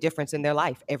and make a difference in their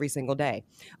life every single day.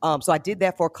 So I did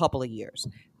that for a couple of years.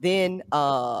 Then,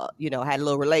 had a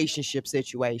little relationship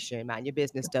situation. Mind your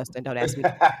business, Dustin. Don't ask me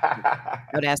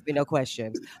no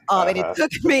questions. And it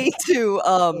took me to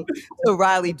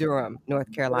Raleigh, Durham,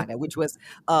 North Carolina, which was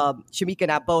Shamika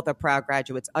and I both are proud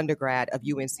graduates, undergrad of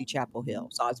UNC Chapel Hill.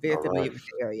 So I was very familiar with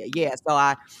the area. Yeah. So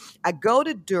I go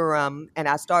to Durham and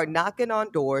I start knocking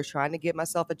on doors, trying to get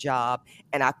myself a job,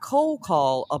 and I cold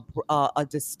call a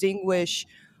distinguished,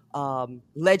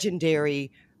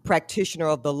 legendary practitioner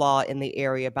of the law in the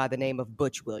area by the name of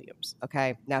Butch Williams.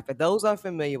 Okay. Now, for those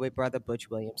unfamiliar with Brother Butch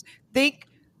Williams, think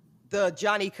the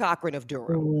Johnny Cochran of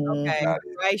Durham. Okay.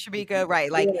 Right, Shamika?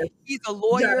 Right. Like, he's a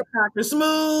lawyer.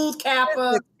 Smooth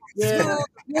Kappa. Smooth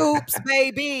Oops,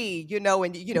 baby. And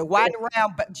riding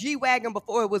around G-Wagon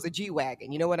before it was a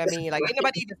G-Wagon. You know what I mean? Like, ain't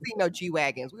nobody even seen no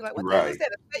G-Wagons. We're like, what the hell is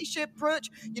that? A spaceship, Brunch?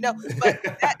 But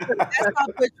that's how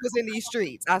Butch was in these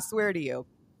streets. I swear to you.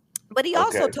 But he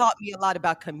also taught me a lot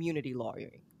about community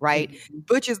lawyering, right?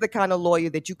 Butch is the kind of lawyer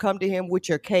that you come to him with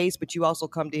your case, but you also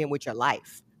come to him with your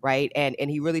life, right? And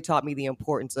he really taught me the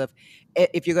importance of,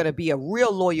 if you're going to be a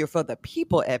real lawyer for the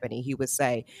people, Ebony, he would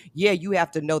say, yeah, you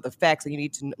have to know the facts and you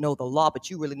need to know the law, but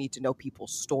you really need to know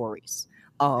people's stories.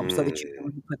 So that you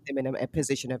can put them in a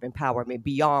position of empowerment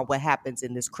beyond what happens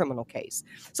in this criminal case.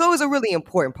 So it was a really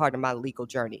important part of my legal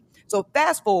journey. So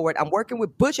fast forward, I'm working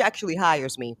with Butch. Actually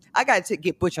hires me. I got to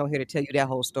get Butch on here to tell you that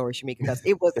whole story, Shamika, because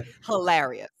it was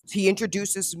hilarious. He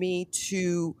introduces me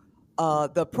to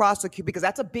the prosecutor, because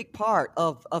that's a big part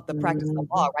of the practice of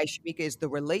law, right, Shamika, is the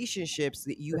relationships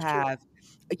that you have.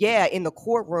 Yeah, in the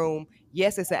courtroom.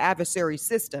 Yes, it's an adversary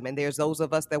system, and there's those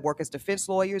of us that work as defense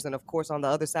lawyers, and of course on the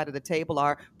other side of the table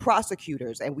are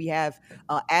prosecutors, and we have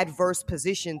adverse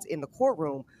positions in the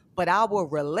courtroom, but our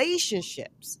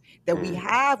relationships that we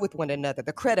have with one another,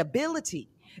 the credibility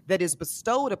that is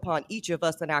bestowed upon each of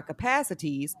us in our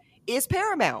capacities is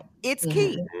paramount. It's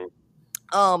key.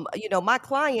 My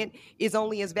client is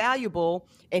only as valuable,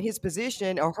 and his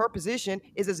position or her position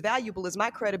is as valuable as my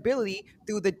credibility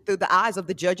through the eyes of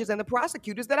the judges and the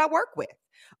prosecutors that I work with.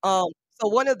 So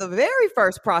one of the very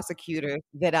first prosecutors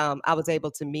that I was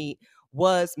able to meet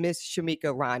was Miss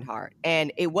Shamika Reinhart,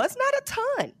 and it was not a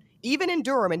ton, even in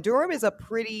Durham. And Durham is a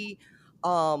pretty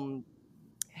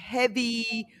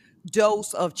heavy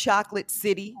dose of chocolate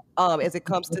city as it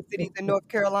comes to cities in North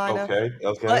Carolina.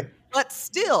 Okay. But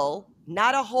still,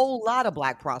 not a whole lot of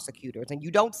Black prosecutors, and you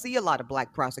don't see a lot of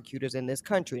Black prosecutors in this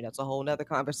country. That's a whole nother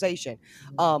conversation.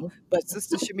 But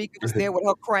Sister Shamika was there with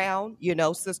her crown.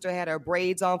 Sister had her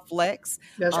braids on flex.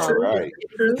 That's true. Right.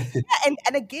 And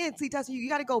again, see, Dustin, you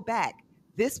got to go back.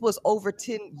 This was over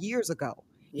 10 years ago.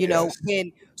 Yes.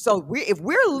 If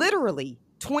we're literally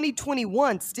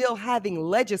 2021 still having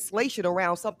legislation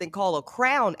around something called a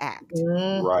Crown Act,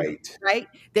 right,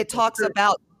 that talks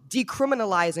about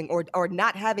decriminalizing or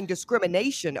not having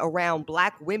discrimination around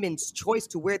Black women's choice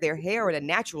to wear their hair in a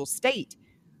natural state.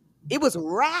 It was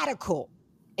radical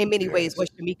in many ways what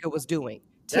Shamika was doing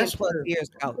 10 plus years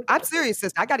ago. I'm serious,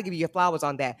 sister. I got to give you your flowers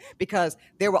on that, because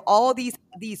there were all these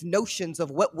notions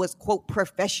of what was, quote,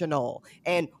 professional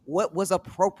and what was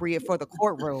appropriate for the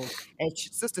courtroom. And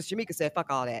Sister Shamika said, fuck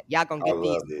all that. Y'all gonna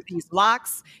get these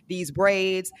locks, these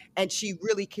braids. And she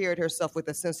really carried herself with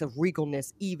a sense of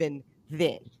regalness even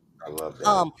then. I love that.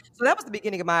 So that was the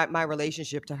beginning of my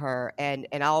relationship to her, and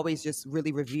I always just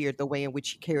really revered the way in which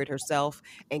she carried herself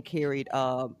and carried,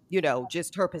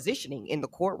 just her positioning in the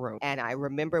courtroom. And I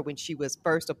remember when she was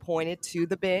first appointed to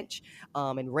the bench,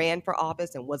 and ran for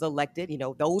office and was elected.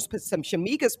 Some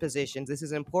Shamika's positions. This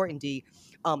is important, D.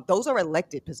 Those are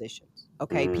elected positions.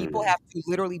 Okay, people have to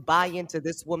literally buy into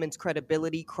this woman's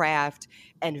credibility, craft,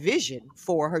 and vision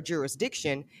for her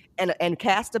jurisdiction, and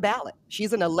cast a ballot.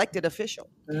 She's an elected official,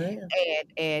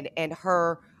 and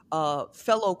her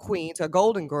fellow queens, her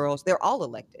Golden Girls, they're all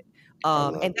elected,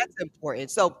 and that's important.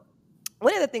 So,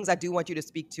 one of the things I do want you to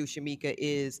speak to, Shamika,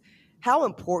 is how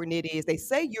important it is. They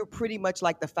say you're pretty much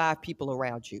like the 5 people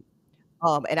around you,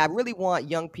 and I really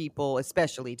want young people,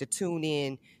 especially, to tune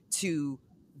in to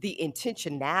the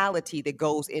intentionality that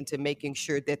goes into making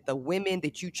sure that the women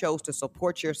that you chose to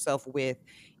support yourself with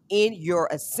in your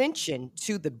ascension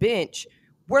to the bench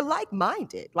were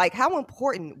like-minded. Like, how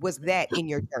important was that in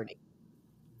your journey?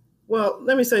 Well,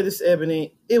 let me say this,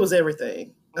 Ebony. It was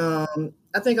everything. I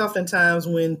think oftentimes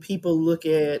when people look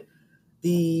at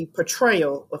the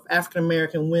portrayal of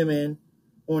African-American women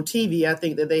on TV, I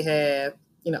think that they have,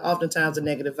 oftentimes a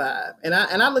negative vibe. And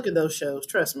I look at those shows,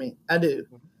 trust me, I do.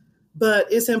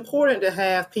 But it's important to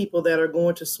have people that are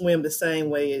going to swim the same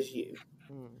way as you.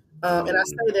 And I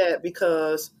say that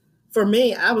because for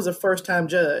me, I was a first-time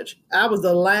judge. I was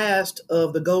the last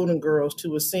of the Golden Girls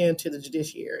to ascend to the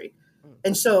judiciary.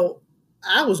 And so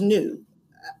I was new.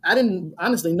 I didn't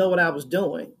honestly know what I was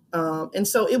doing. And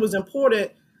so it was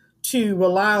important to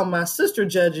rely on my sister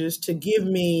judges to give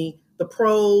me the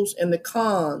pros and the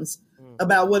cons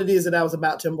about what it is that I was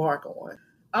about to embark on.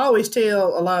 I always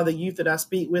tell a lot of the youth that I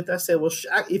speak with, I said, well,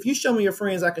 if you show me your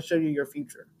friends, I can show you your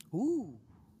future. Ooh.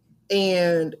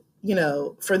 And,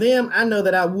 for them, I know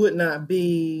that I would not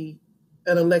be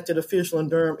an elected official in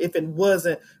Durham if it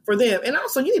wasn't for them. And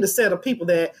also, you need a set of people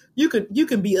that you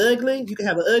can be ugly. You can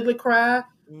have an ugly cry.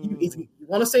 If you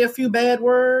want to say a few bad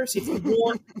words, if you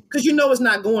want, because it's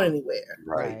not going anywhere.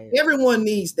 Right. Everyone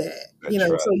needs that. That's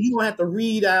right. So you don't have to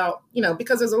read out,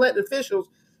 because as elected officials,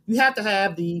 you have to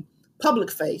have the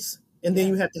public face, and then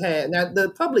you have to have, now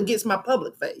the public gets my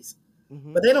public face,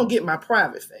 but they don't get my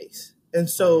private face. And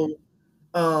so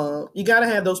you got to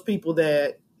have those people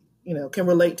that, can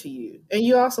relate to you. And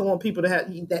you also want people to have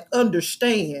that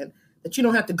understand that you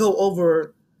don't have to go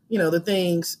over, the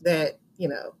things that,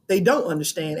 they don't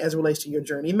understand as it relates to your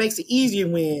journey. It makes it easier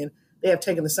when they have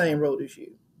taken the same road as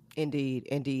you. Indeed.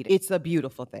 It's a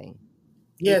beautiful thing.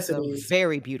 Yes, it's it is. A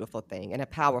very beautiful thing and a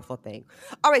powerful thing.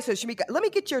 All right, so Shamika, let me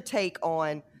get your take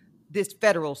on this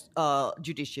federal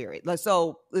judiciary.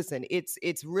 So listen,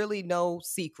 it's really no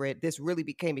secret. This really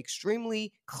became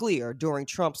extremely clear during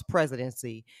Trump's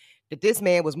presidency that this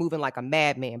man was moving like a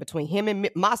madman. Between him and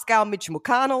Moscow Mitch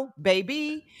McConnell,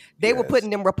 baby, they were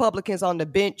putting them Republicans on the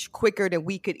bench quicker than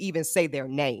we could even say their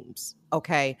names.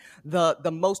 Okay,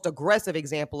 the most aggressive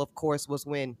example, of course, was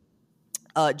when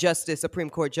Supreme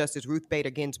Court Justice Ruth Bader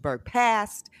Ginsburg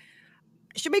passed.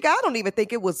 Shamika, I don't even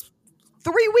think it was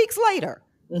 3 weeks later.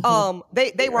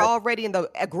 They were already in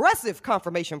the aggressive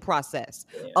confirmation process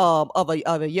of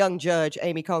a young judge,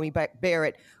 Amy Coney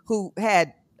Barrett, who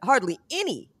had hardly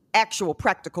any actual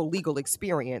practical legal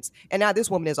experience. And now this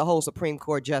woman is a whole Supreme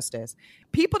Court justice.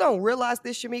 People don't realize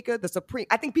this, Shamika.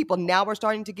 I think people now are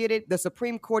starting to get it. The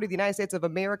Supreme Court of the United States of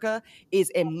America is,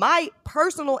 in my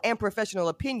personal and professional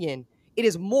opinion, it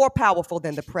is more powerful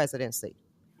than the presidency.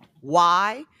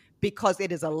 Why? Because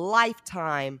it is a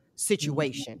lifetime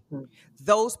situation.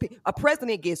 A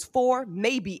president gets 4,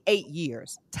 maybe 8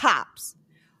 years, tops.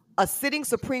 A sitting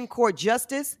Supreme Court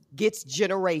justice gets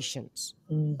generations.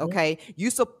 Okay,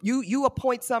 you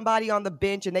appoint somebody on the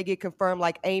bench and they get confirmed,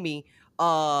 like Amy,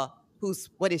 who's,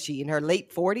 what is she, in her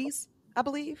late 40s, I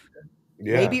believe?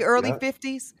 Maybe early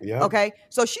 50s. Yeah. Okay,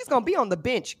 so she's gonna be on the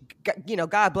bench,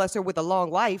 God bless her with a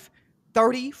long life,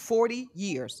 30, 40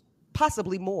 years,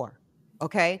 possibly more.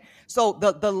 Okay, so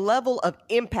the level of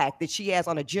impact that she has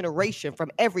on a generation, from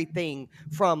everything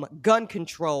from gun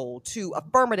control to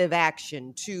affirmative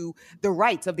action to the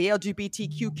rights of the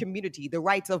LGBTQ community, the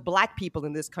rights of Black people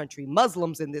in this country,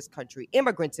 Muslims in this country,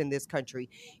 immigrants in this country,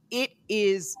 it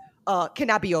is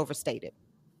cannot be overstated.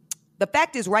 The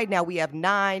fact is, right now we have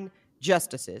 9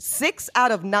 justices. 6 out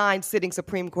of 9 sitting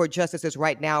Supreme Court justices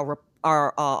right now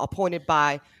are appointed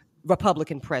by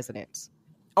Republican presidents.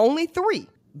 Only 3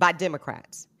 by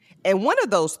Democrats. And one of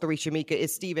those 3, Shamika,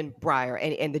 is Stephen Breyer.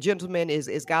 And the gentleman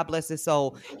is God bless his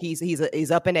soul,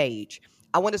 he's up in age.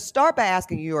 I want to start by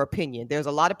asking your opinion. There's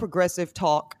a lot of progressive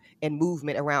talk and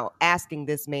movement around asking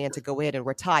this man to go ahead and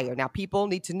retire. Now, people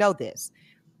need to know this,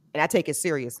 and I take it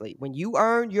seriously. When you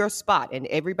earn your spot, and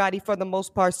everybody for the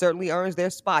most part certainly earns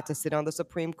their spot to sit on the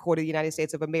Supreme Court of the United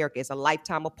States of America, it's a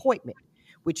lifetime appointment,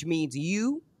 which means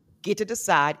you get to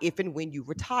decide if and when you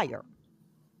retire.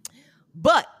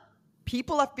 But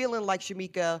people are feeling like,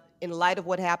 Shamika, in light of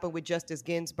what happened with Justice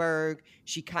Ginsburg,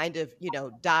 she kind of,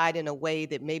 died in a way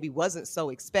that maybe wasn't so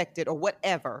expected or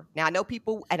whatever. Now, I know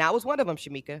people, and I was one of them,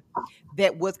 Shamika,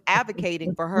 that was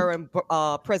advocating for her and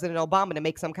President Obama to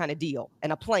make some kind of deal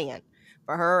and a plan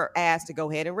for her ass to go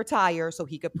ahead and retire so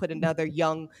he could put another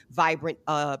young, vibrant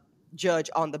judge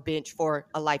on the bench for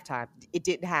a lifetime. It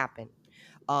didn't happen.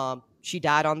 She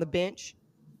died on the bench.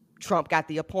 Trump got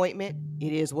the appointment.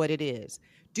 It is what it is.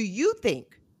 Do you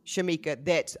think, Shamika,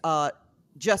 that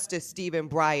Justice Stephen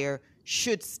Breyer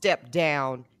should step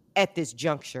down at this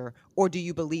juncture? Or do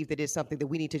you believe that it's something that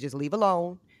we need to just leave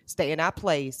alone, stay in our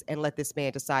place, and let this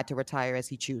man decide to retire as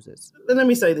he chooses? Let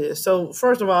me say this. So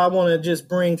first of all, I want to just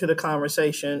bring to the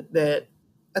conversation that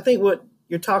I think what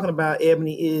you're talking about,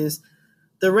 Ebony, is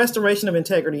the restoration of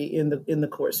integrity in the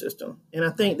court system. And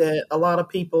I think that a lot of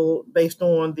people, based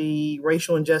on the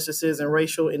racial injustices and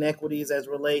racial inequities as it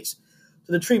relates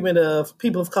to the treatment of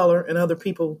people of color and other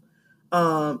people,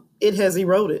 it has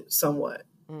eroded somewhat.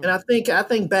 And I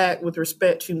think back with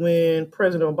respect to when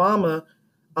President Obama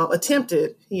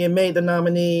he had made the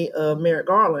nominee of Merrick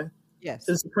Garland to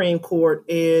the Supreme Court,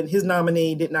 and his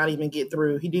nominee did not even get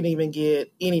through. He didn't even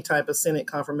get any type of Senate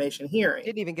confirmation hearing.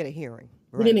 Didn't even get a hearing.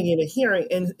 Right. He didn't get a hearing.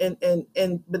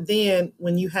 But then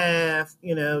when you have,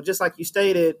 just like you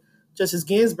stated, Justice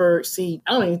Ginsburg, I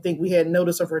don't even think we had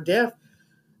notice of her death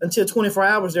until 24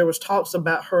 hours. There was talks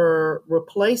about her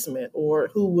replacement or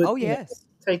who would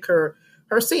take her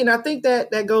seat. And I think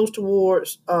that goes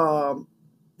towards the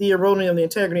eroding of the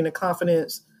integrity and the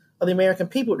confidence of the American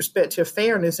people with respect to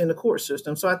fairness in the court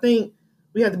system. So I think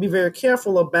we have to be very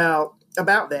careful about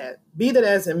that, be that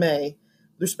as it may.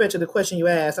 With respect to the question you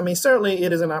asked, I mean, certainly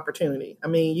it is an opportunity. I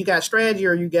mean, you got strategy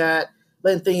or you got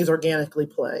letting things organically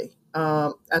play.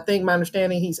 I think my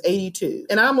understanding, he's 82.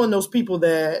 And I'm one of those people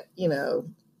that,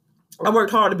 I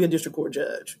worked hard to be a district court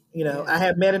judge. I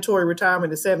had mandatory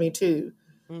retirement at 72.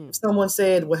 If someone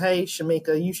said, well, hey,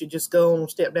 Shamika, you should just go and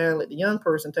step down and let the young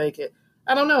person take it.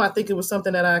 I don't know. I think it was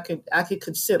something that I could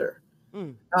consider.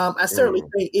 I certainly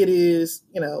think it is,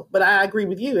 but I agree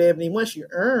with you, Ebony. Once you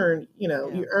earn,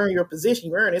 you earn your position,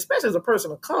 you earn it, especially as a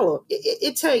person of color.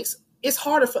 It's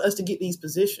harder for us to get these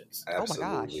positions. Absolutely. Oh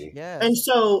my gosh. Yeah. And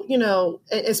so,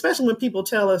 especially when people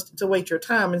tell us to wait your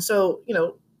time. And so,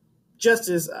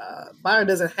 Justice Breyer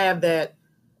doesn't have that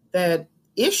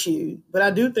issue, but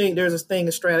I do think there's this thing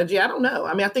of strategy. I don't know.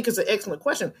 I mean, I think it's an excellent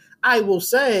question. I will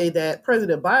say that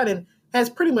President Biden has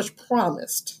pretty much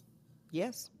promised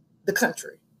the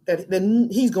country that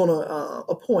he's going to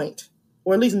appoint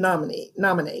or at least nominate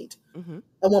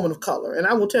a woman of color. And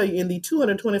I will tell you, in the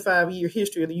 225-year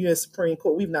history of the U.S. Supreme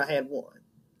Court, we've not had one.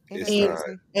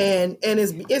 And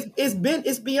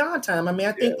it's beyond time. I mean,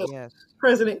 I think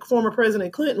former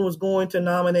President Clinton was going to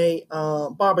nominate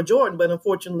Barbara Jordan, but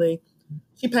unfortunately,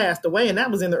 she passed away, and that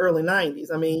was in the early 90s.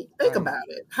 I mean, think about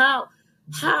it. How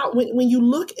when you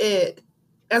look at,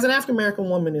 as an African American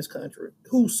woman in this country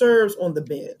who serves on the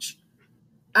bench,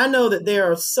 I know that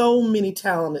there are so many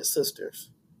talented sisters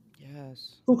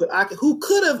who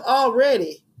could have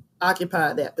already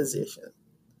occupied that position.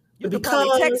 You could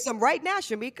probably text them right now,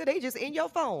 Shamika. They just in your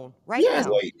phone right now. And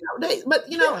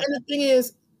the thing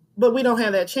is, but we don't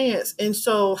have that chance. And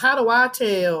so how do I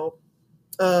tell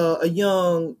a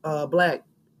young Black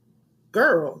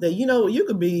girl that, you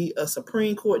could be a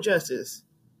Supreme Court justice?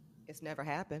 It's never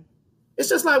happened. It's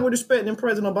just like with respect when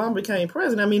President Obama became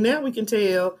president. I mean, now we can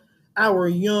tell our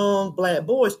young Black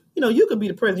boys, you could be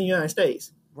the president of the United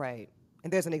States. Right.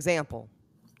 And there's an example.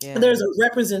 Yeah. And there's a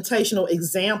representational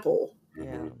example.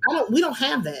 Yeah. We don't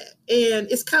have that. And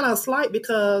it's kind of slight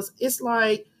because it's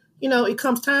like, it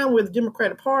comes time where the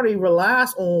Democratic Party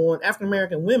relies on African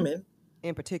American women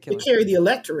in particular to carry the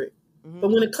electorate. Mm-hmm.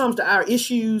 But when it comes to our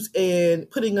issues and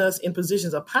putting us in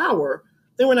positions of power,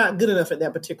 then we're not good enough at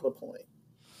that particular point.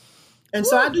 And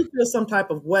so I do feel some type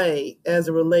of way as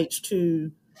it relates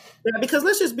to that, because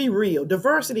let's just be real.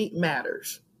 Diversity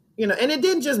matters, and it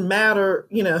didn't just matter,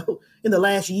 in the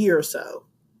last year or so.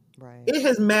 Right. It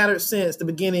has mattered since the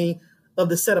beginning of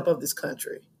the setup of this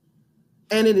country.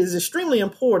 And it is extremely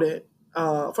important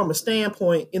from a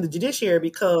standpoint in the judiciary,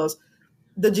 because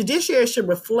the judiciary should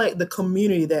reflect the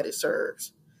community that it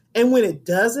serves. And when it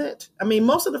doesn't, I mean,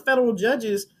 most of the federal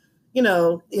judges, and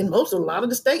a lot of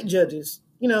the state judges,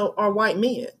 are white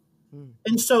men.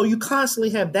 And so you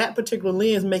constantly have that particular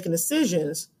lens making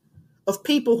decisions of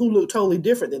people who look totally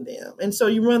different than them. And so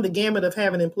you run the gamut of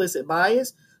having implicit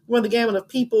bias, you run the gamut of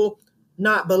people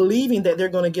not believing that they're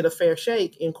going to get a fair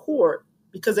shake in court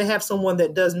because they have someone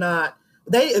that does not,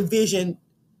 they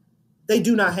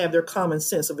do not have their common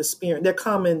sense of experience, their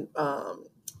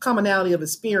commonality of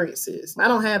experiences. I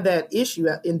don't have that issue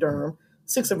in Durham.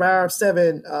 6 of our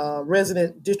 7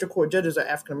 resident district court judges are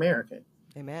African-American.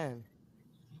 Amen.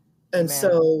 And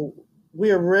so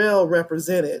we're well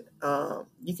represented.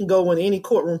 You can go in any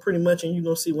courtroom pretty much and you're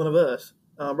going to see one of us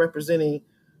representing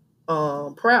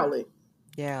proudly.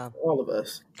 Yeah. All of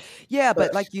us. Yeah,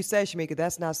 but like you said, Shamika,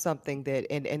 that's not something that,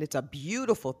 and it's a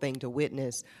beautiful thing to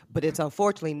witness, but it's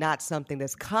unfortunately not something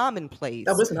that's commonplace.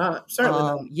 No, it's not. Certainly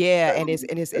not. Yeah, and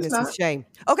it's a shame.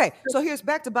 Okay, so here's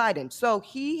back to Biden. So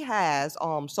he has,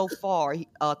 so far,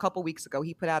 a couple weeks ago,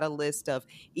 he put out a list of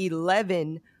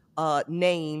 11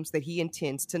 names that he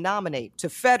intends to nominate to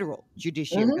federal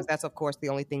judiciary, because that's, of course, the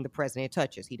only thing the president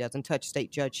touches. He doesn't touch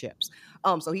state judgeships.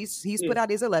 So he's put out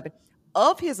his 11.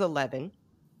 Of his 11,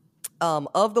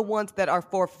 of the ones that are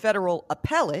for federal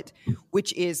appellate,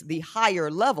 which is the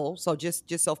higher level, so just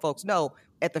so folks know,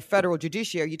 at the federal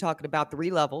judiciary, you're talking about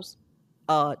 3 levels: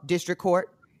 district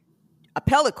court,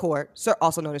 appellate court,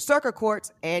 also known as circuit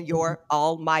courts, and your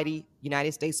almighty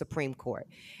United States Supreme Court.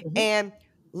 And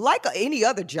like any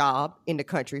other job in the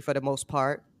country, for the most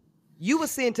part, you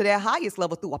ascend to that highest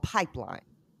level through a pipeline.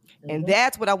 And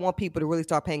that's what I want people to really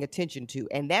start paying attention to.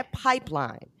 And that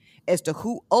pipeline as to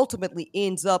who ultimately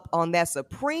ends up on that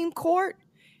Supreme Court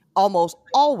almost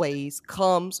always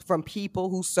comes from people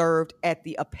who served at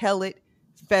the appellate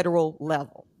federal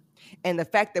level. And the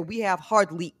fact that we have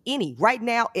hardly any right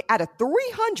now out of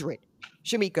 300,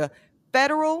 Shamika,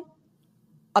 federal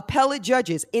appellate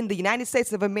judges in the United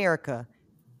States of America,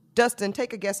 Dustin,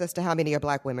 take a guess as to how many are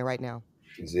Black women right now.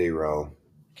 0.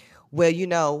 Well,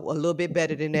 a little bit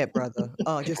better than that, brother.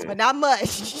 But not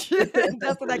much.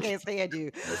 Dustin, I can't stand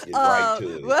you. Let's get right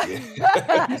to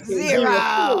it.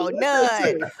 0,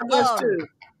 none.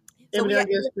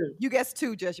 You guessed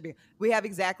 2, Judge. We have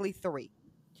exactly 3.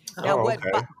 Oh, Now, okay.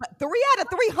 3 out of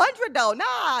 300, though?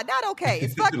 Nah, not okay.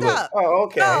 It's fucked up. Oh,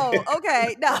 okay. No,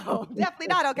 okay. No, definitely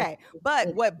not okay.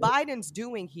 But what Biden's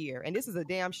doing here, and this is a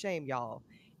damn shame, y'all,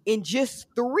 in just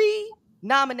 3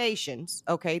 nominations,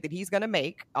 okay, that he's going to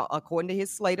make, according to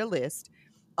his Slater list,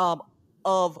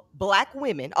 of Black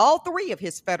women, all 3 of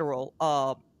his federal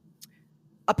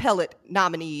appellate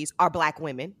nominees are Black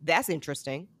women. That's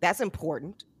interesting. That's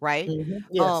important, right?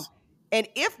 Yes. And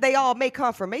if they all make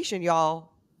confirmation,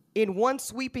 y'all, in one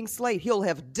sweeping slate, he'll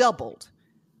have doubled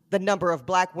the number of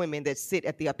Black women that sit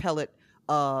at the appellate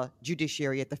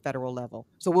judiciary at the federal level.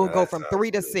 So we'll go from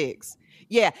 3 to 6.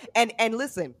 Yeah, and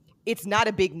listen, it's not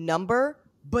a big number,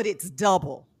 but it's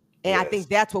double. And I think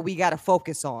that's what we got to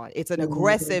focus on. It's an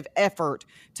aggressive effort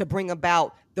to bring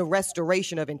about the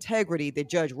restoration of integrity that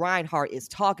Judge Reinhart is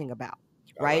talking about,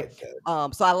 right?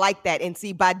 So I like that. And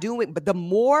see, but the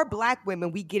more Black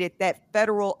women we get at that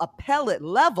federal appellate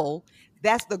level,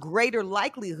 that's the greater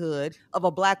likelihood of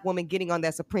a Black woman getting on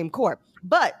that Supreme Court.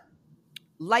 But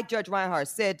like Judge Reinhart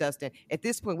said, Dustin, at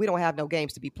this point, we don't have no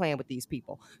games to be playing with these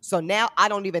people. So now I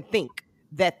don't even think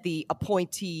that the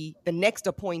next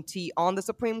appointee on the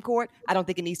Supreme Court, I don't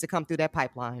think it needs to come through that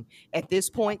pipeline. At this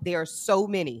point, there are so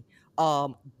many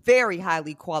very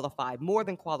highly qualified, more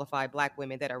than qualified Black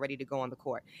women that are ready to go on the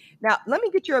court. Now, let me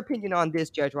get your opinion on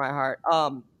this, Judge Reinhart.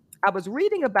 I was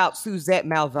reading about Suzette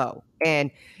Malveaux, and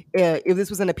this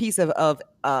was in a piece of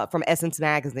from Essence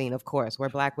Magazine, of course, where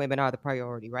Black women are the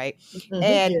priority, right?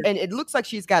 And it looks like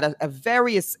she's got a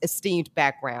very esteemed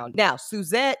background. Now,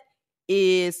 Suzette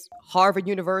is Harvard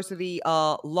University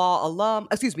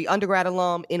undergrad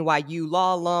alum, NYU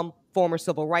law alum, former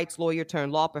civil rights lawyer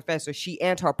turned law professor. She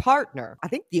and her partner, I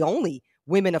think the only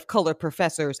women of color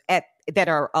professors that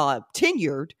are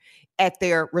tenured at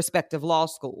their respective law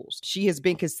schools. She has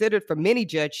been considered for many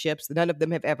judgeships. None of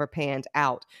them have ever panned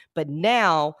out. But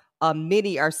now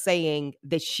many are saying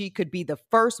that she could be the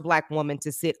first Black woman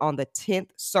to sit on the 10th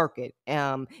Circuit.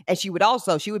 And she would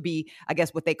be, I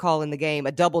guess, what they call in the game,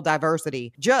 a double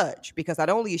diversity judge, because not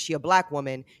only is she a Black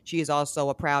woman, she is also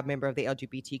a proud member of the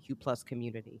LGBTQ plus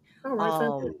community.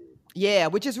 Yeah,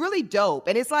 which is really dope.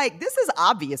 And it's like, this is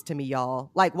obvious to me, y'all.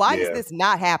 Like, why is this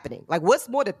not happening? Like, what's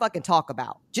more to fucking talk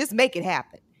about? Just make it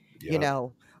happen, you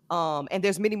know? And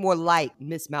there's many more like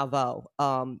Miss Malveaux.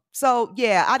 So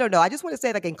yeah, I don't know. I just want to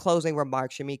say, like, in closing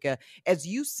remarks, Shamika, as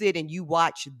you sit and you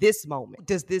watch this moment,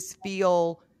 does this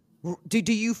feel, do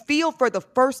you feel for the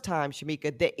first time,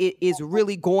 Shamika, that it is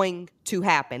really going to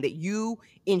happen, that you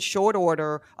in short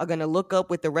order are going to look up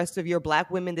with the rest of your Black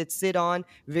women that sit on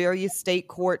various state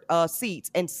court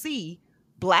seats and see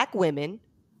Black women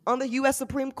on the U.S.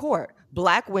 Supreme Court,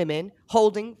 Black women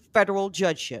holding federal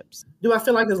judgeships? Do I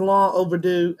feel like it's long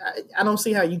overdue? I don't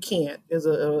see how you can't. As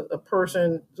a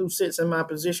person who sits in my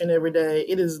position every day,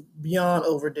 it is beyond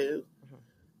overdue.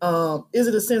 Is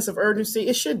it a sense of urgency?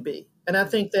 It should be. And I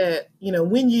think that,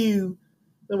 when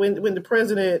the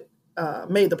president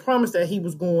made the promise that he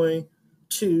was going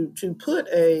to put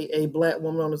a Black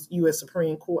woman on the U.S.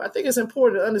 Supreme Court, I think it's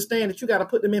important to understand that you got to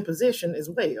put them in position as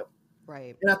well.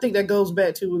 Right. And I think that goes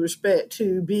back to, with respect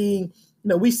to being,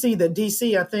 we see that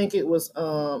D.C., I think it was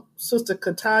Sister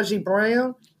Ketanji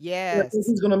Brown. Yes.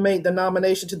 Who's going to make the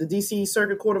nomination to the D.C.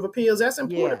 Circuit Court of Appeals. That's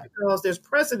important because there's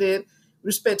precedent with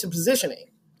respect to positioning.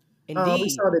 Indeed. We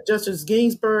saw that Justice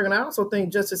Ginsburg and I also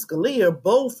think Justice Scalia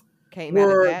both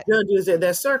were judges at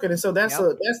that circuit. And so that's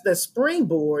that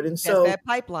springboard. And so that's that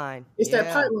pipeline. It's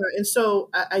that pipeline. And so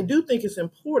I do think it's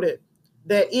important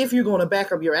that if you're going to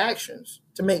back up your actions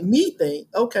to make me think,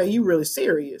 okay, you're really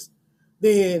serious,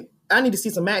 then I need to see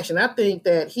some action. I think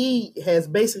that he has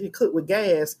basically cooked with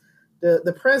gas.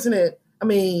 The president,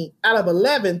 out of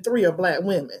 11, 3 are Black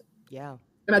women. Yeah.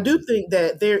 And I do think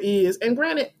that there is, and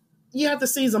granted, you have to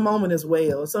seize a moment as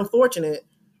well. It's unfortunate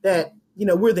that,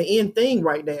 we're the end thing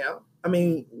right now.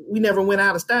 We never went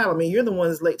out of style. You're the one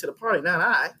that's late to the party, not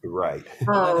I. Right.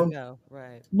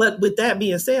 Right. But with that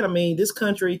being said, this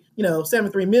country,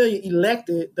 73 million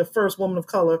elected the first woman of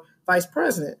color vice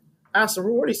president, our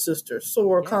sorority sister,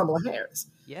 Kamala Harris.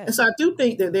 Yes. And so I do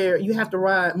think that you have to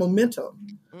ride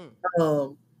momentum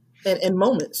and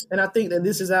moments. And I think that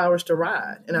this is ours to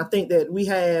ride. And I think that we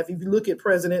have, if you look at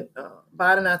President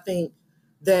Biden, I think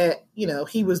that,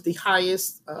 he was the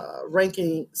highest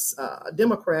ranking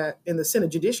Democrat in the Senate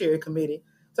Judiciary Committee.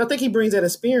 So I think he brings that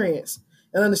experience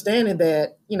and understanding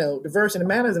that, diversity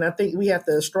matters. And I think we have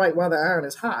to strike while the iron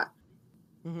is hot.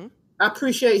 Mm-hmm. I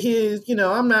appreciate his,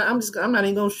 I'm not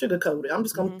even going to sugarcoat it. I'm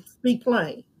just going to speak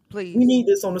plain. Please. We need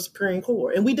this on the Supreme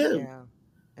Court. And we do.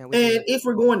 Yeah. And if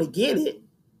we're going to get it,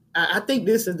 I think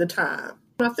this is the time.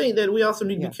 I think that we also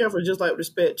need to be careful, just like with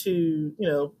respect to,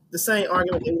 the same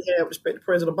argument that we had with respect to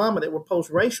President Obama, that we're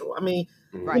post-racial.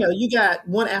 You got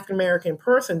one African-American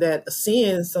person that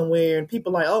ascends somewhere and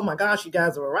people are like, oh my gosh, you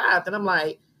guys have arrived. And I'm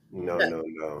like, no.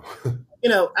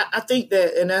 I think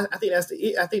that, and I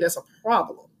think that's a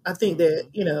problem. I think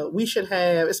that, we should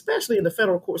have, especially in the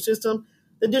federal court system,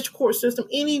 the district court system,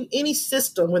 any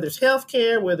system, whether it's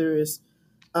healthcare, whether it's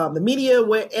the media,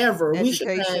 wherever, education.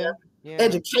 We should have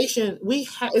education.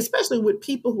 Especially with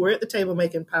people who are at the table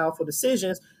making powerful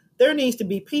decisions, there needs to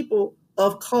be people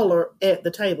of color at the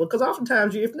table. Because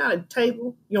oftentimes, if not at the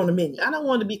table, you're on the menu. I don't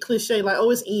want to be cliche like, oh,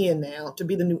 it's in now to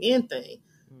be the new in thing.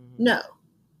 Mm-hmm.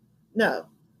 No.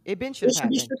 It should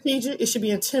be strategic. It should be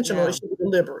intentional. It should be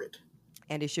deliberate.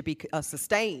 And it should be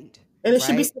sustained. And it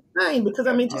should be sustained because,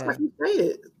 just like you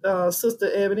stated,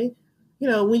 Sister Ebony,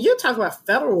 when you're talking about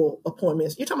federal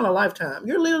appointments, you're talking about a lifetime.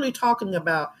 You're literally talking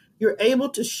about you're able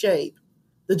to shape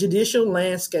the judicial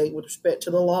landscape with respect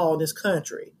to the law in this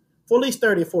country for at least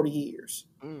 30 or 40 years.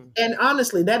 Mm. And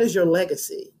honestly, that is your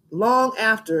legacy. Long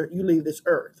after you leave this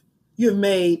earth, you have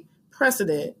made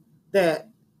precedent that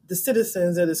the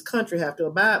citizens of this country have to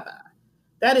abide by.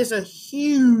 That is a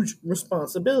huge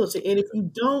responsibility. And if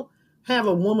you don't have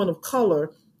a woman of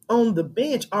color on the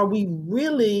bench, are we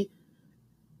really...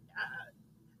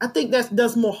 I think that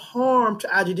does more harm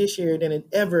to our judiciary than it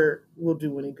ever will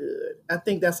do any good. I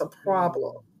think that's a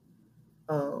problem.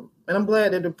 And I'm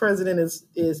glad that the president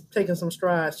is taking some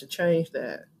strides to change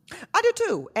that. I do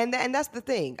too. And that's the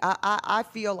thing. I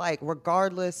feel like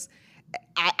regardless,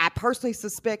 I personally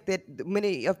suspect that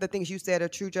many of the things you said are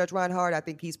true, Judge Reinhardt. I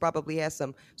think he's probably has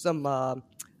some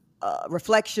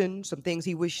reflection, some things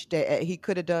he wished that he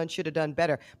could have done, should have done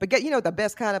better. But the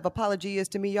best kind of apology is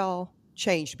to me, y'all,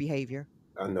 changed behavior.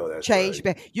 I know that's changed.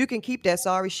 Right. You can keep that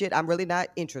sorry shit. I'm really not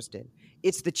interested.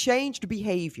 It's the changed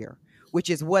behavior, which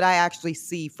is what I actually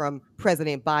see from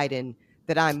President Biden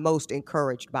that I'm most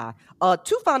encouraged by. 2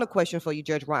 final questions for you,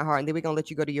 Judge Reinhardt, and then we're going to let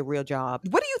you go to your real job.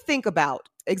 What do you think about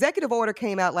executive order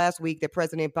came out last week that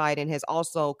President Biden has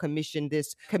also commissioned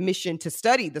this commission to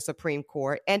study the Supreme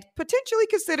Court and potentially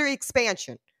consider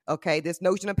expansion? Okay, this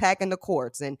notion of packing the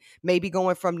courts and maybe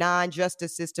going from 9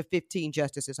 justices to 15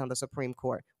 justices on the Supreme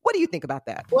Court. What do you think about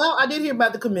that? Well, I did hear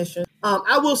about the commission.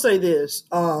 I will say this.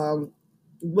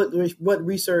 what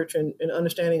research and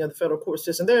understanding of the federal court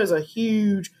system, there is a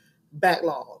huge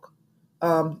backlog.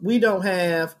 We don't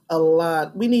have a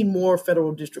lot. We need more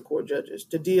federal district court judges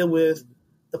to deal with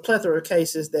the plethora of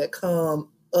cases that come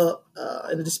up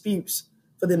in the disputes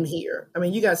for them here. I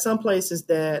mean, you got some places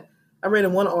that I read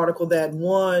in one article that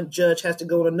one judge has to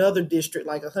go to another district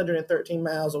like 113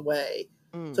 miles away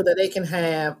so that they can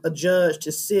have a judge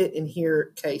to sit and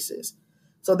hear cases.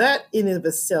 So that in and of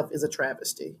itself is a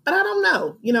travesty. But I don't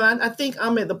know. I think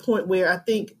I'm at the point where I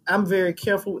think I'm very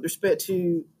careful with respect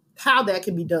to how that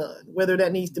can be done, whether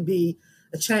that needs to be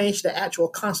a change to the actual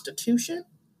Constitution.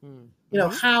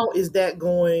 How is that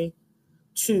going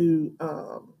to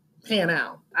pan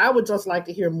out? I would just like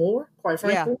to hear more, quite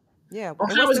frankly. Yeah. On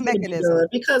how it's going to be done.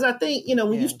 Because I think,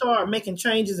 when you start making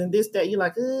changes in this, that, you're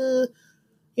like,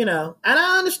 and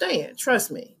I understand. Trust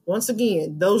me. Once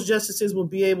again, those justices will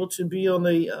be able to be on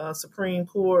the Supreme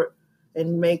Court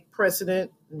and make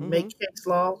precedent and make case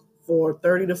law for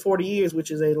 30 to 40 years,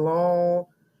 which is a long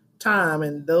time.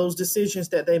 And those decisions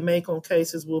that they make on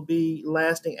cases will be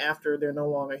lasting after they're no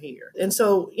longer here. And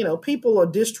so, people are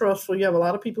distrustful. You have a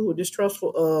lot of people who are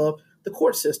distrustful of the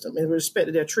court system in respect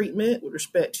to their treatment, with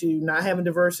respect to not having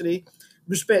diversity,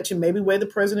 with respect to maybe where the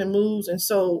president moves. And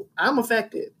so I'm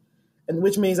affected. And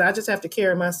which means I just have to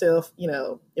carry myself,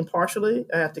 impartially.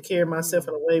 I have to carry myself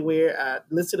in a way where I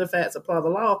listen to the facts, apply the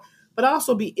law, but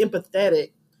also be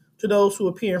empathetic to those who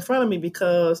appear in front of me,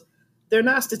 because they're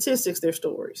not statistics, they're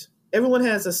stories. Everyone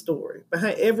has a story.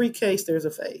 Behind every case, there's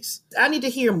a face. I need to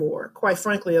hear more, quite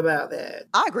frankly, about that.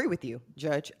 I agree with you,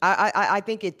 Judge. I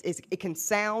think it can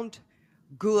sound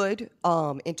good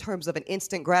in terms of an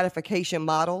instant gratification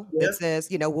model that says,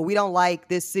 we don't like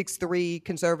this 6-3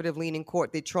 conservative leaning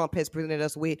court that Trump has presented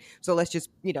us with. So let's just,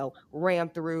 ram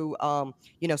through,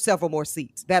 several more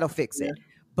seats. That'll fix it.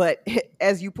 But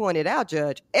as you pointed out,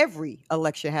 Judge, every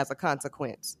election has a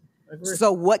consequence.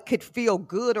 So what could feel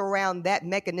good around that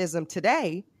mechanism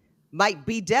today might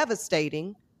be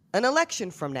devastating an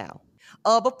election from now.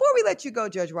 Before we let you go,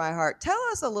 Judge Reinhardt, tell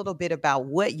us a little bit about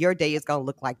what your day is going to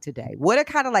look like today. What are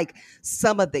kind of like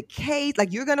some of the cases?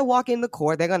 Like, you're going to walk in the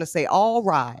court, they're going to say, all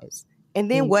rise. And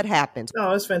then what happens?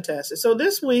 Oh, it's fantastic. So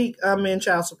this week I'm in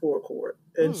child support court.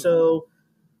 And so,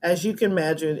 as you can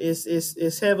imagine,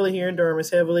 it's heavily here in Durham,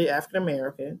 it's heavily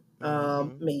African-American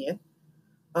men,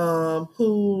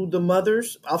 who the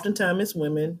mothers, oftentimes it's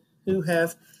women, who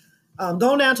have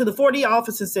gone down to the 4D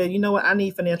office and said, I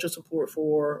need financial support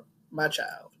for my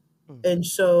child. And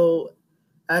so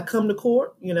I come to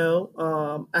court,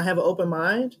 I have an open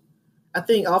mind. I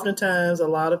think oftentimes a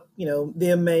lot of,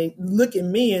 them may look at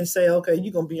me and say, okay,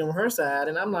 you're going to be on her side.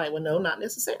 And I'm like, well, no, not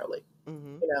necessarily.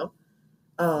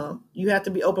 You have to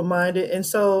be open-minded. And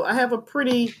so I have a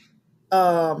pretty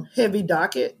heavy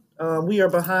docket. We are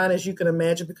behind, as you can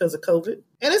imagine, because of COVID.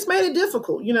 And it's made it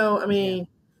difficult.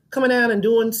 Coming out and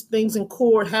doing things in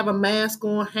court, have a mask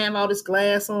on, have all this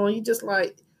glass on. You just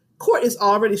like, court is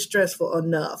already stressful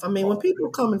enough. I mean, when people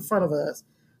come in front of us,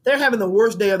 they're having the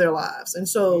worst day of their lives. And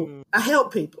so I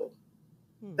help people.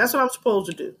 That's what I'm supposed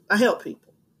to do. I help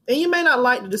people. And you may not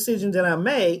like the decisions that I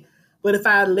made, but if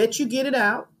I let you get it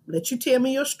out, let you tell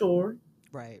me your story.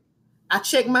 Right. I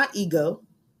check my ego.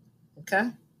 Okay.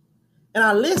 And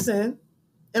I listen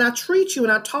and I treat you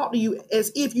and I talk to you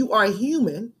as if you are a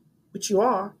human, which you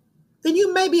are, then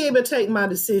you may be able to take my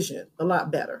decision a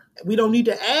lot better. We don't need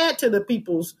to add to the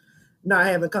people's not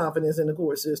having confidence in the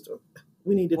court system.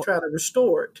 We need to try to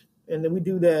restore it. And then we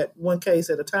do that one case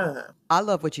at a time. I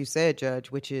love what you said,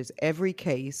 Judge, which is every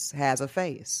case has a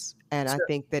face. And I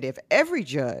think that if every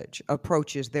judge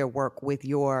approaches their work with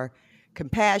your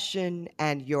compassion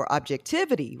and your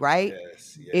objectivity, right?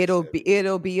 It'll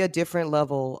be a different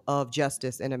level of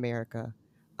justice in America.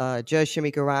 Judge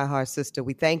Shamika Reinhardt, sister,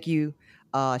 we thank you.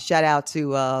 Shout out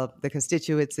to the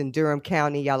constituents in Durham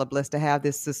County. Y'all are blessed to have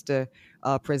this sister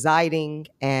presiding.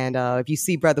 And if you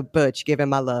see Brother Butch, give him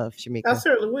my love, Shamika. I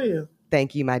certainly will.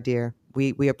 Thank you, my dear.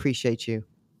 We appreciate you.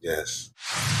 Yes.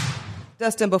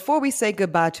 Dustin, before we say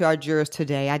goodbye to our jurors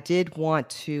today, I did want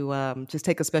to just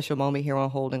take a special moment here on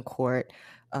Holden Court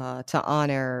to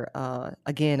honor,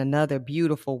 again, another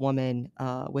beautiful woman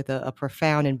with a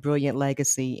profound and brilliant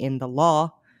legacy in the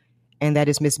law, and that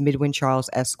is Miss Midwin Charles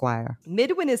Esquire.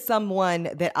 Midwin is someone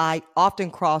that I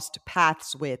often crossed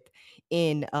paths with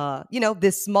in,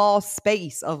 this small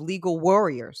space of legal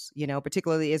warriors,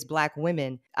 particularly as Black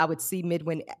women. I would see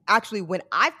Midwin. Actually, when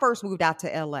I first moved out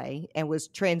to LA and was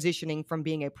transitioning from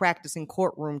being a practicing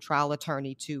courtroom trial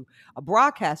attorney to a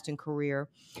broadcasting career,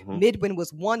 Midwin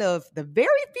was one of the very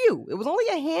few. It was only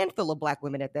a handful of Black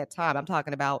women at that time. I'm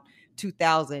talking about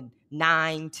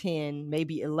 2009, 10,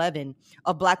 maybe 11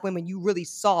 of Black women you really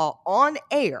saw on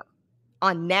air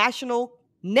on national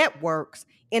networks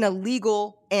in a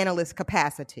legal analyst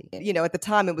capacity. At the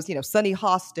time it was, Sunny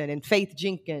Hostin and Faith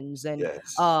Jenkins and,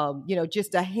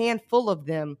 just a handful of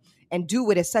them, and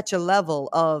do it at such a level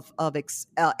of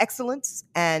excellence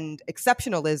and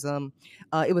exceptionalism.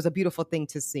 It was a beautiful thing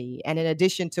to see. And in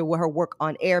addition to her work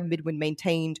on air, Midwin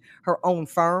maintained her own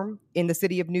firm in the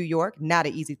city of New York. Not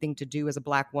an easy thing to do as a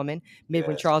Black woman.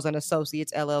 Midwin Charles and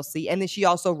Associates, LLC. And then she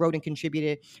also wrote and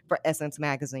contributed for Essence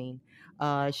Magazine.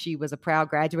 She was a proud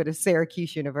graduate of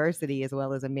Syracuse University as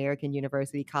well as American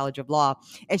University College of Law.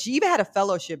 And she even had a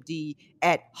fellowship deed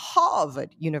at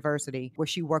Harvard University, where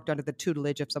she worked under the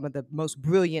tutelage of some of the most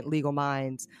brilliant legal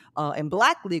minds and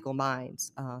Black legal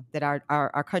minds that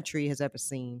our country has ever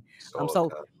seen.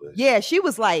 She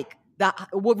was like,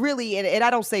 really, and I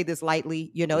don't say this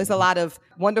lightly, it's a lot of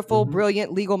wonderful,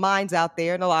 brilliant legal minds out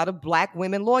there and a lot of Black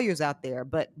women lawyers out there.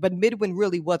 But Midwin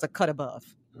really was a cut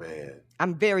above. Man,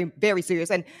 I'm very, very serious.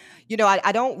 And,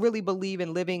 I don't really believe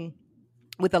in living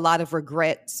with a lot of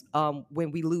regrets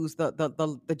when we lose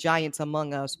the giants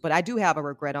among us. But I do have a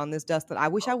regret on this, Dustin. I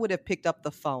wish I would have picked up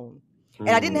the phone. And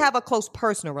I didn't have a close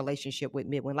personal relationship with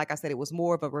Midwin. Like I said, it was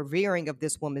more of a revering of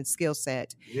this woman's skill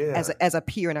set as a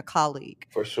peer and a colleague.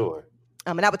 For sure.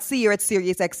 And I would see her at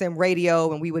Sirius XM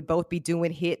radio, and we would both be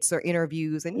doing hits or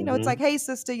interviews. And, it's like, hey,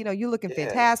 sister, you're looking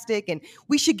fantastic, and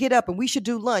we should get up and we should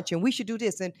do lunch and we should do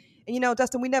this. And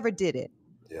Dustin, we never did it.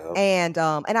 Yeah. And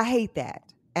I hate that.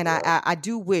 And I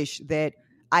do wish that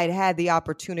I'd had the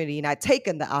opportunity and I'd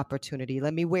taken the opportunity.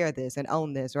 Let me wear this and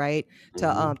own this, right?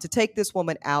 To take this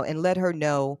woman out and let her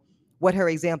know what her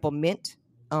example meant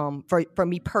for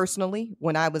me personally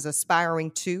when I was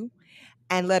aspiring to,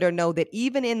 and let her know that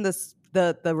even in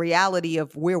the reality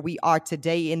of where we are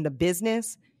today in the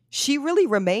business, she really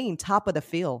remained top of the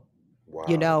field.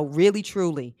 Wow. Really,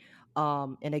 truly.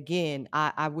 And again,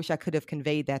 I wish I could have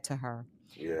conveyed that to her.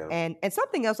 Yeah. And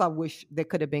something else I wish that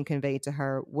could have been conveyed to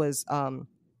her was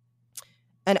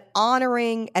an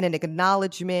honoring and an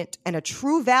acknowledgement and a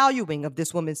true valuing of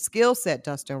this woman's skill set,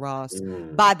 Dustin Ross,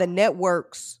 by the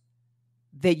networks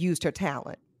that used her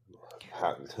talent.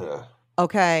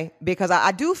 Okay, because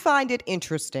I do find it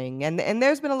interesting, and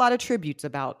there's been a lot of tributes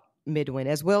about Midwin,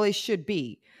 as well as should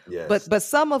be. Yes. But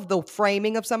some of the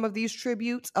framing of some of these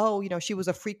tributes, she was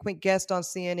a frequent guest on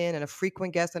CNN and a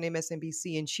frequent guest on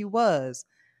MSNBC, and she was.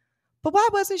 But why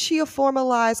wasn't she a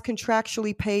formalized,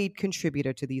 contractually paid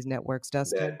contributor to these networks,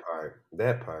 Dustin?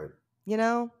 That part.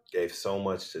 Gave so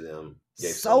much to them.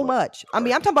 So much. I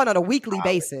mean, I'm talking about on a weekly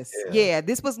basis. Yeah,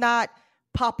 this was not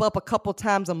pop up a couple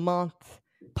times a month.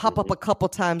 Pop up a couple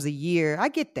times a year. I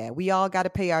get that. We all got to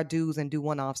pay our dues and do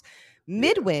one-offs.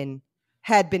 Midwin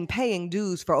had been paying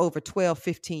dues for over 12,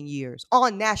 15 years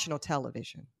on national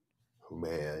television.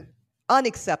 Man.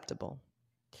 Unacceptable.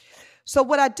 So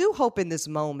what I do hope in this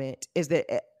moment is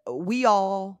that we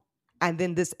all, and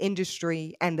then this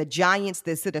industry and the giants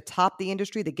that sit atop the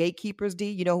industry, the gatekeepers, D,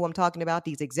 you know who I'm talking about,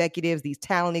 these executives, these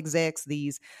talent execs,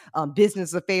 these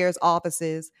business affairs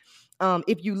offices.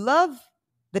 If you love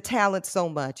the talent so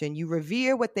much and you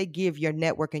revere what they give your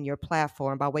network and your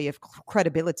platform by way of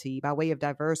credibility, by way of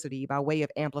diversity, by way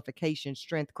of amplification,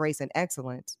 strength, grace, and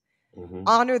excellence,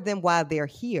 honor them while they're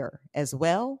here as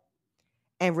well,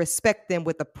 and respect them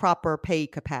with the proper paid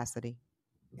capacity.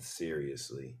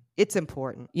 Seriously. It's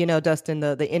important. Dustin,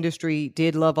 the industry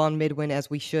did love on Midwin, as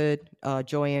we should.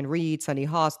 Joanne Reed, Sunny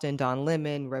Hostin, Don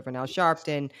Lemon, Reverend Al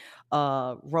Sharpton,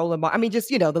 Roland Martin. I mean, just,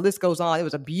 the list goes on. It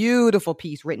was a beautiful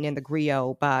piece written in the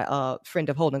Griot by a friend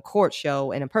of Holden Court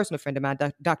Show and a personal friend of mine,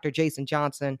 Dr. Jason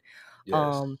Johnson.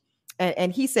 Yes.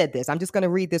 And he said this. I'm just going to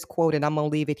read this quote and I'm going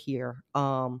to leave it here.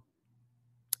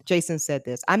 Jason said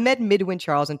this: I met Midwin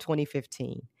Charles in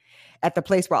 2015 at the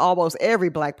place where almost every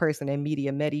Black person in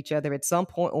media met each other at some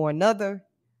point or another.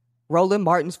 Roland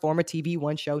Martin's former TV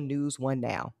One show, News One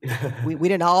Now. We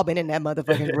didn't all been in that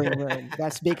motherfucking green room.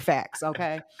 That's big facts,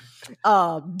 okay?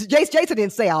 Jason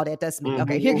didn't say all that. That's me.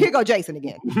 Okay, here go Jason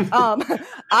again.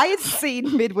 I had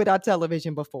seen Midwin on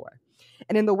television before.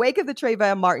 And in the wake of the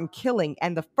Trayvon Martin killing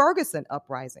and the Ferguson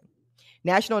uprising,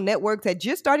 national networks had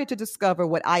just started to discover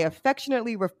what I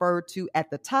affectionately referred to at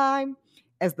the time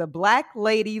as the Black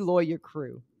Lady Lawyer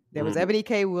Crew. There was Ebony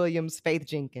K. Williams, Faith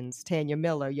Jenkins, Tanya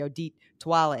Miller, Yodit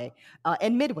Twale,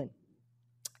 and Midwin.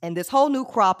 And this whole new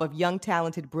crop of young,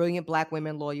 talented, brilliant Black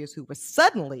women lawyers who were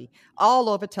suddenly all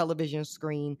over television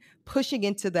screen, pushing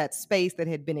into that space that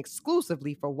had been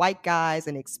exclusively for white guys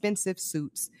in expensive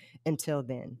suits until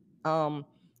then.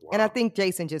 And I think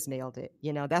Jason just nailed it.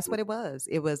 You know, that's what it was.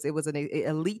 It was an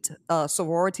elite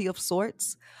sorority of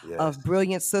sorts, of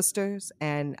brilliant sisters.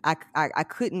 And I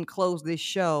couldn't close this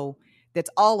show that's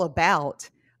all about,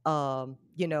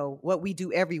 you know, what we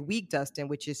do every week, Dustin,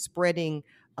 which is spreading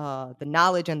the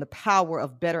knowledge and the power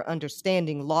of better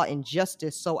understanding law and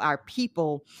justice so our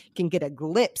people can get a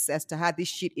glimpse as to how this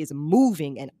shit is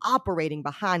moving and operating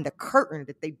behind the curtain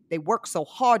that they work so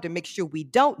hard to make sure we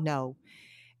don't know.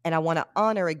 And I want to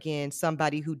honor again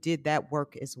somebody who did that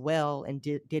work as well and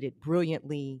did it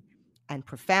brilliantly and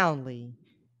profoundly.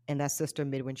 And that's Sister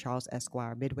Midwin Charles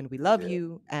Esquire. Midwin, we love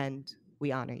you and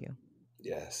we honor you.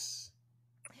 Yes.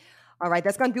 All right,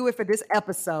 that's going to do it for this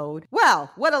episode.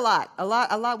 Wow, what a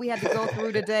lot we had to go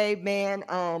through today, man.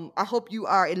 I hope you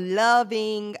are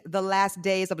loving the last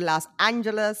days of Los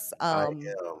Angeles. I am.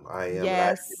 Yes. I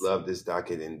actually love this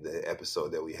docket in the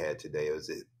episode that we had today.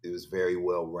 It was very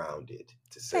well rounded.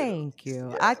 Thank you.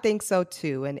 Yes. I think so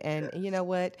too. And you know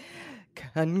what?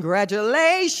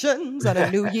 Congratulations on a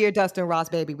new year, Dustin Ross,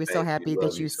 baby. We're so happy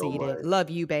that you see it. Love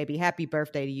you, baby. Happy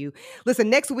birthday to you. Listen,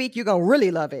 next week, you're going to really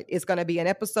love it. It's going to be an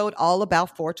episode all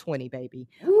about 420, baby.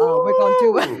 We're going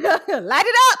to do light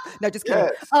it up. No, just kidding.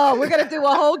 Yes. We're going to do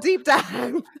a whole deep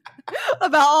dive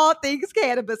about all things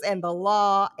cannabis and the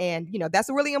law. And, you know, that's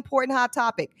a really important hot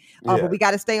topic. But we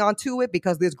got to stay on to it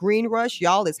because this green rush,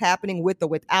 y'all, is happening with or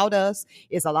without us.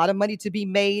 It's a lot of money to be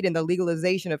made in the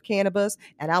legalization of cannabis.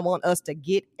 And I want us to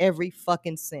get every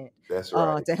fucking cent. That's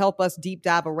right. To help us deep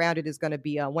dive around it is going to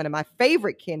be one of my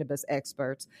favorite cannabis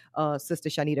experts, Sister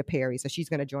Shanita Perry. So she's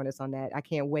going to join us on that. I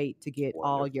can't wait to get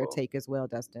all your take as well,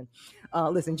 Dustin.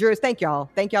 Listen, jurors, thank y'all.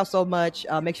 Thank y'all so much.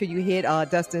 Make sure you hit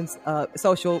Dustin's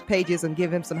social pages and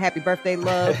give him some happy birthday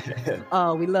love.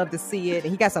 We love to see it.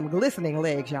 And he got some glistening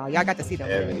legs, y'all. Y'all got to see them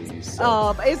legs.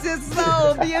 It's just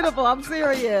so beautiful. I'm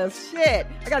serious. Shit.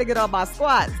 I got to get on my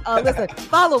squats. Listen,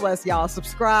 follow us, y'all.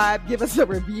 Subscribe. Give us a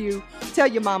review. Tell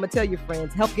your mama, tell your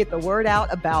friends. Help get the word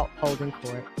out about Holding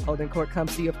Court. Holding Court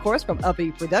comes to you, of course, from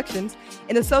Uppity Productions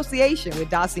in association with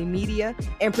Dossie Media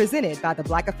and presented by the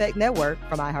Black Effect Network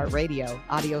from iHeartRadio.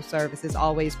 Audio services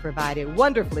always provided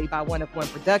wonderfully by One of One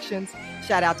Productions.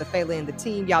 Shout out to Fela and the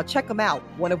team. Y'all check them out,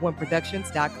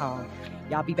 oneofoneproductions.com.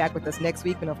 Y'all be back with us next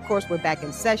week. And of course, we're back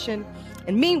in session.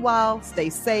 And meanwhile, stay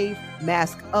safe,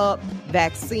 mask up,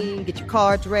 vaccine, get your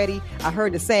cards ready. I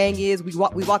heard the saying is we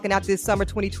walking out this summer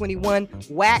 2021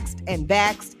 waxed and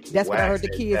vaxxed. That's what I heard the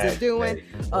kids is doing.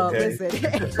 Okay.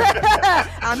 Listen,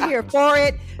 I'm here for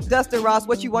it. Dustin Ross,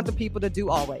 what you want the people to do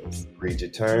always? Read your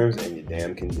terms and your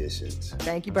damn conditions.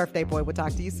 Thank you, birthday boy. We'll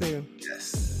talk to you soon.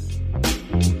 Yes.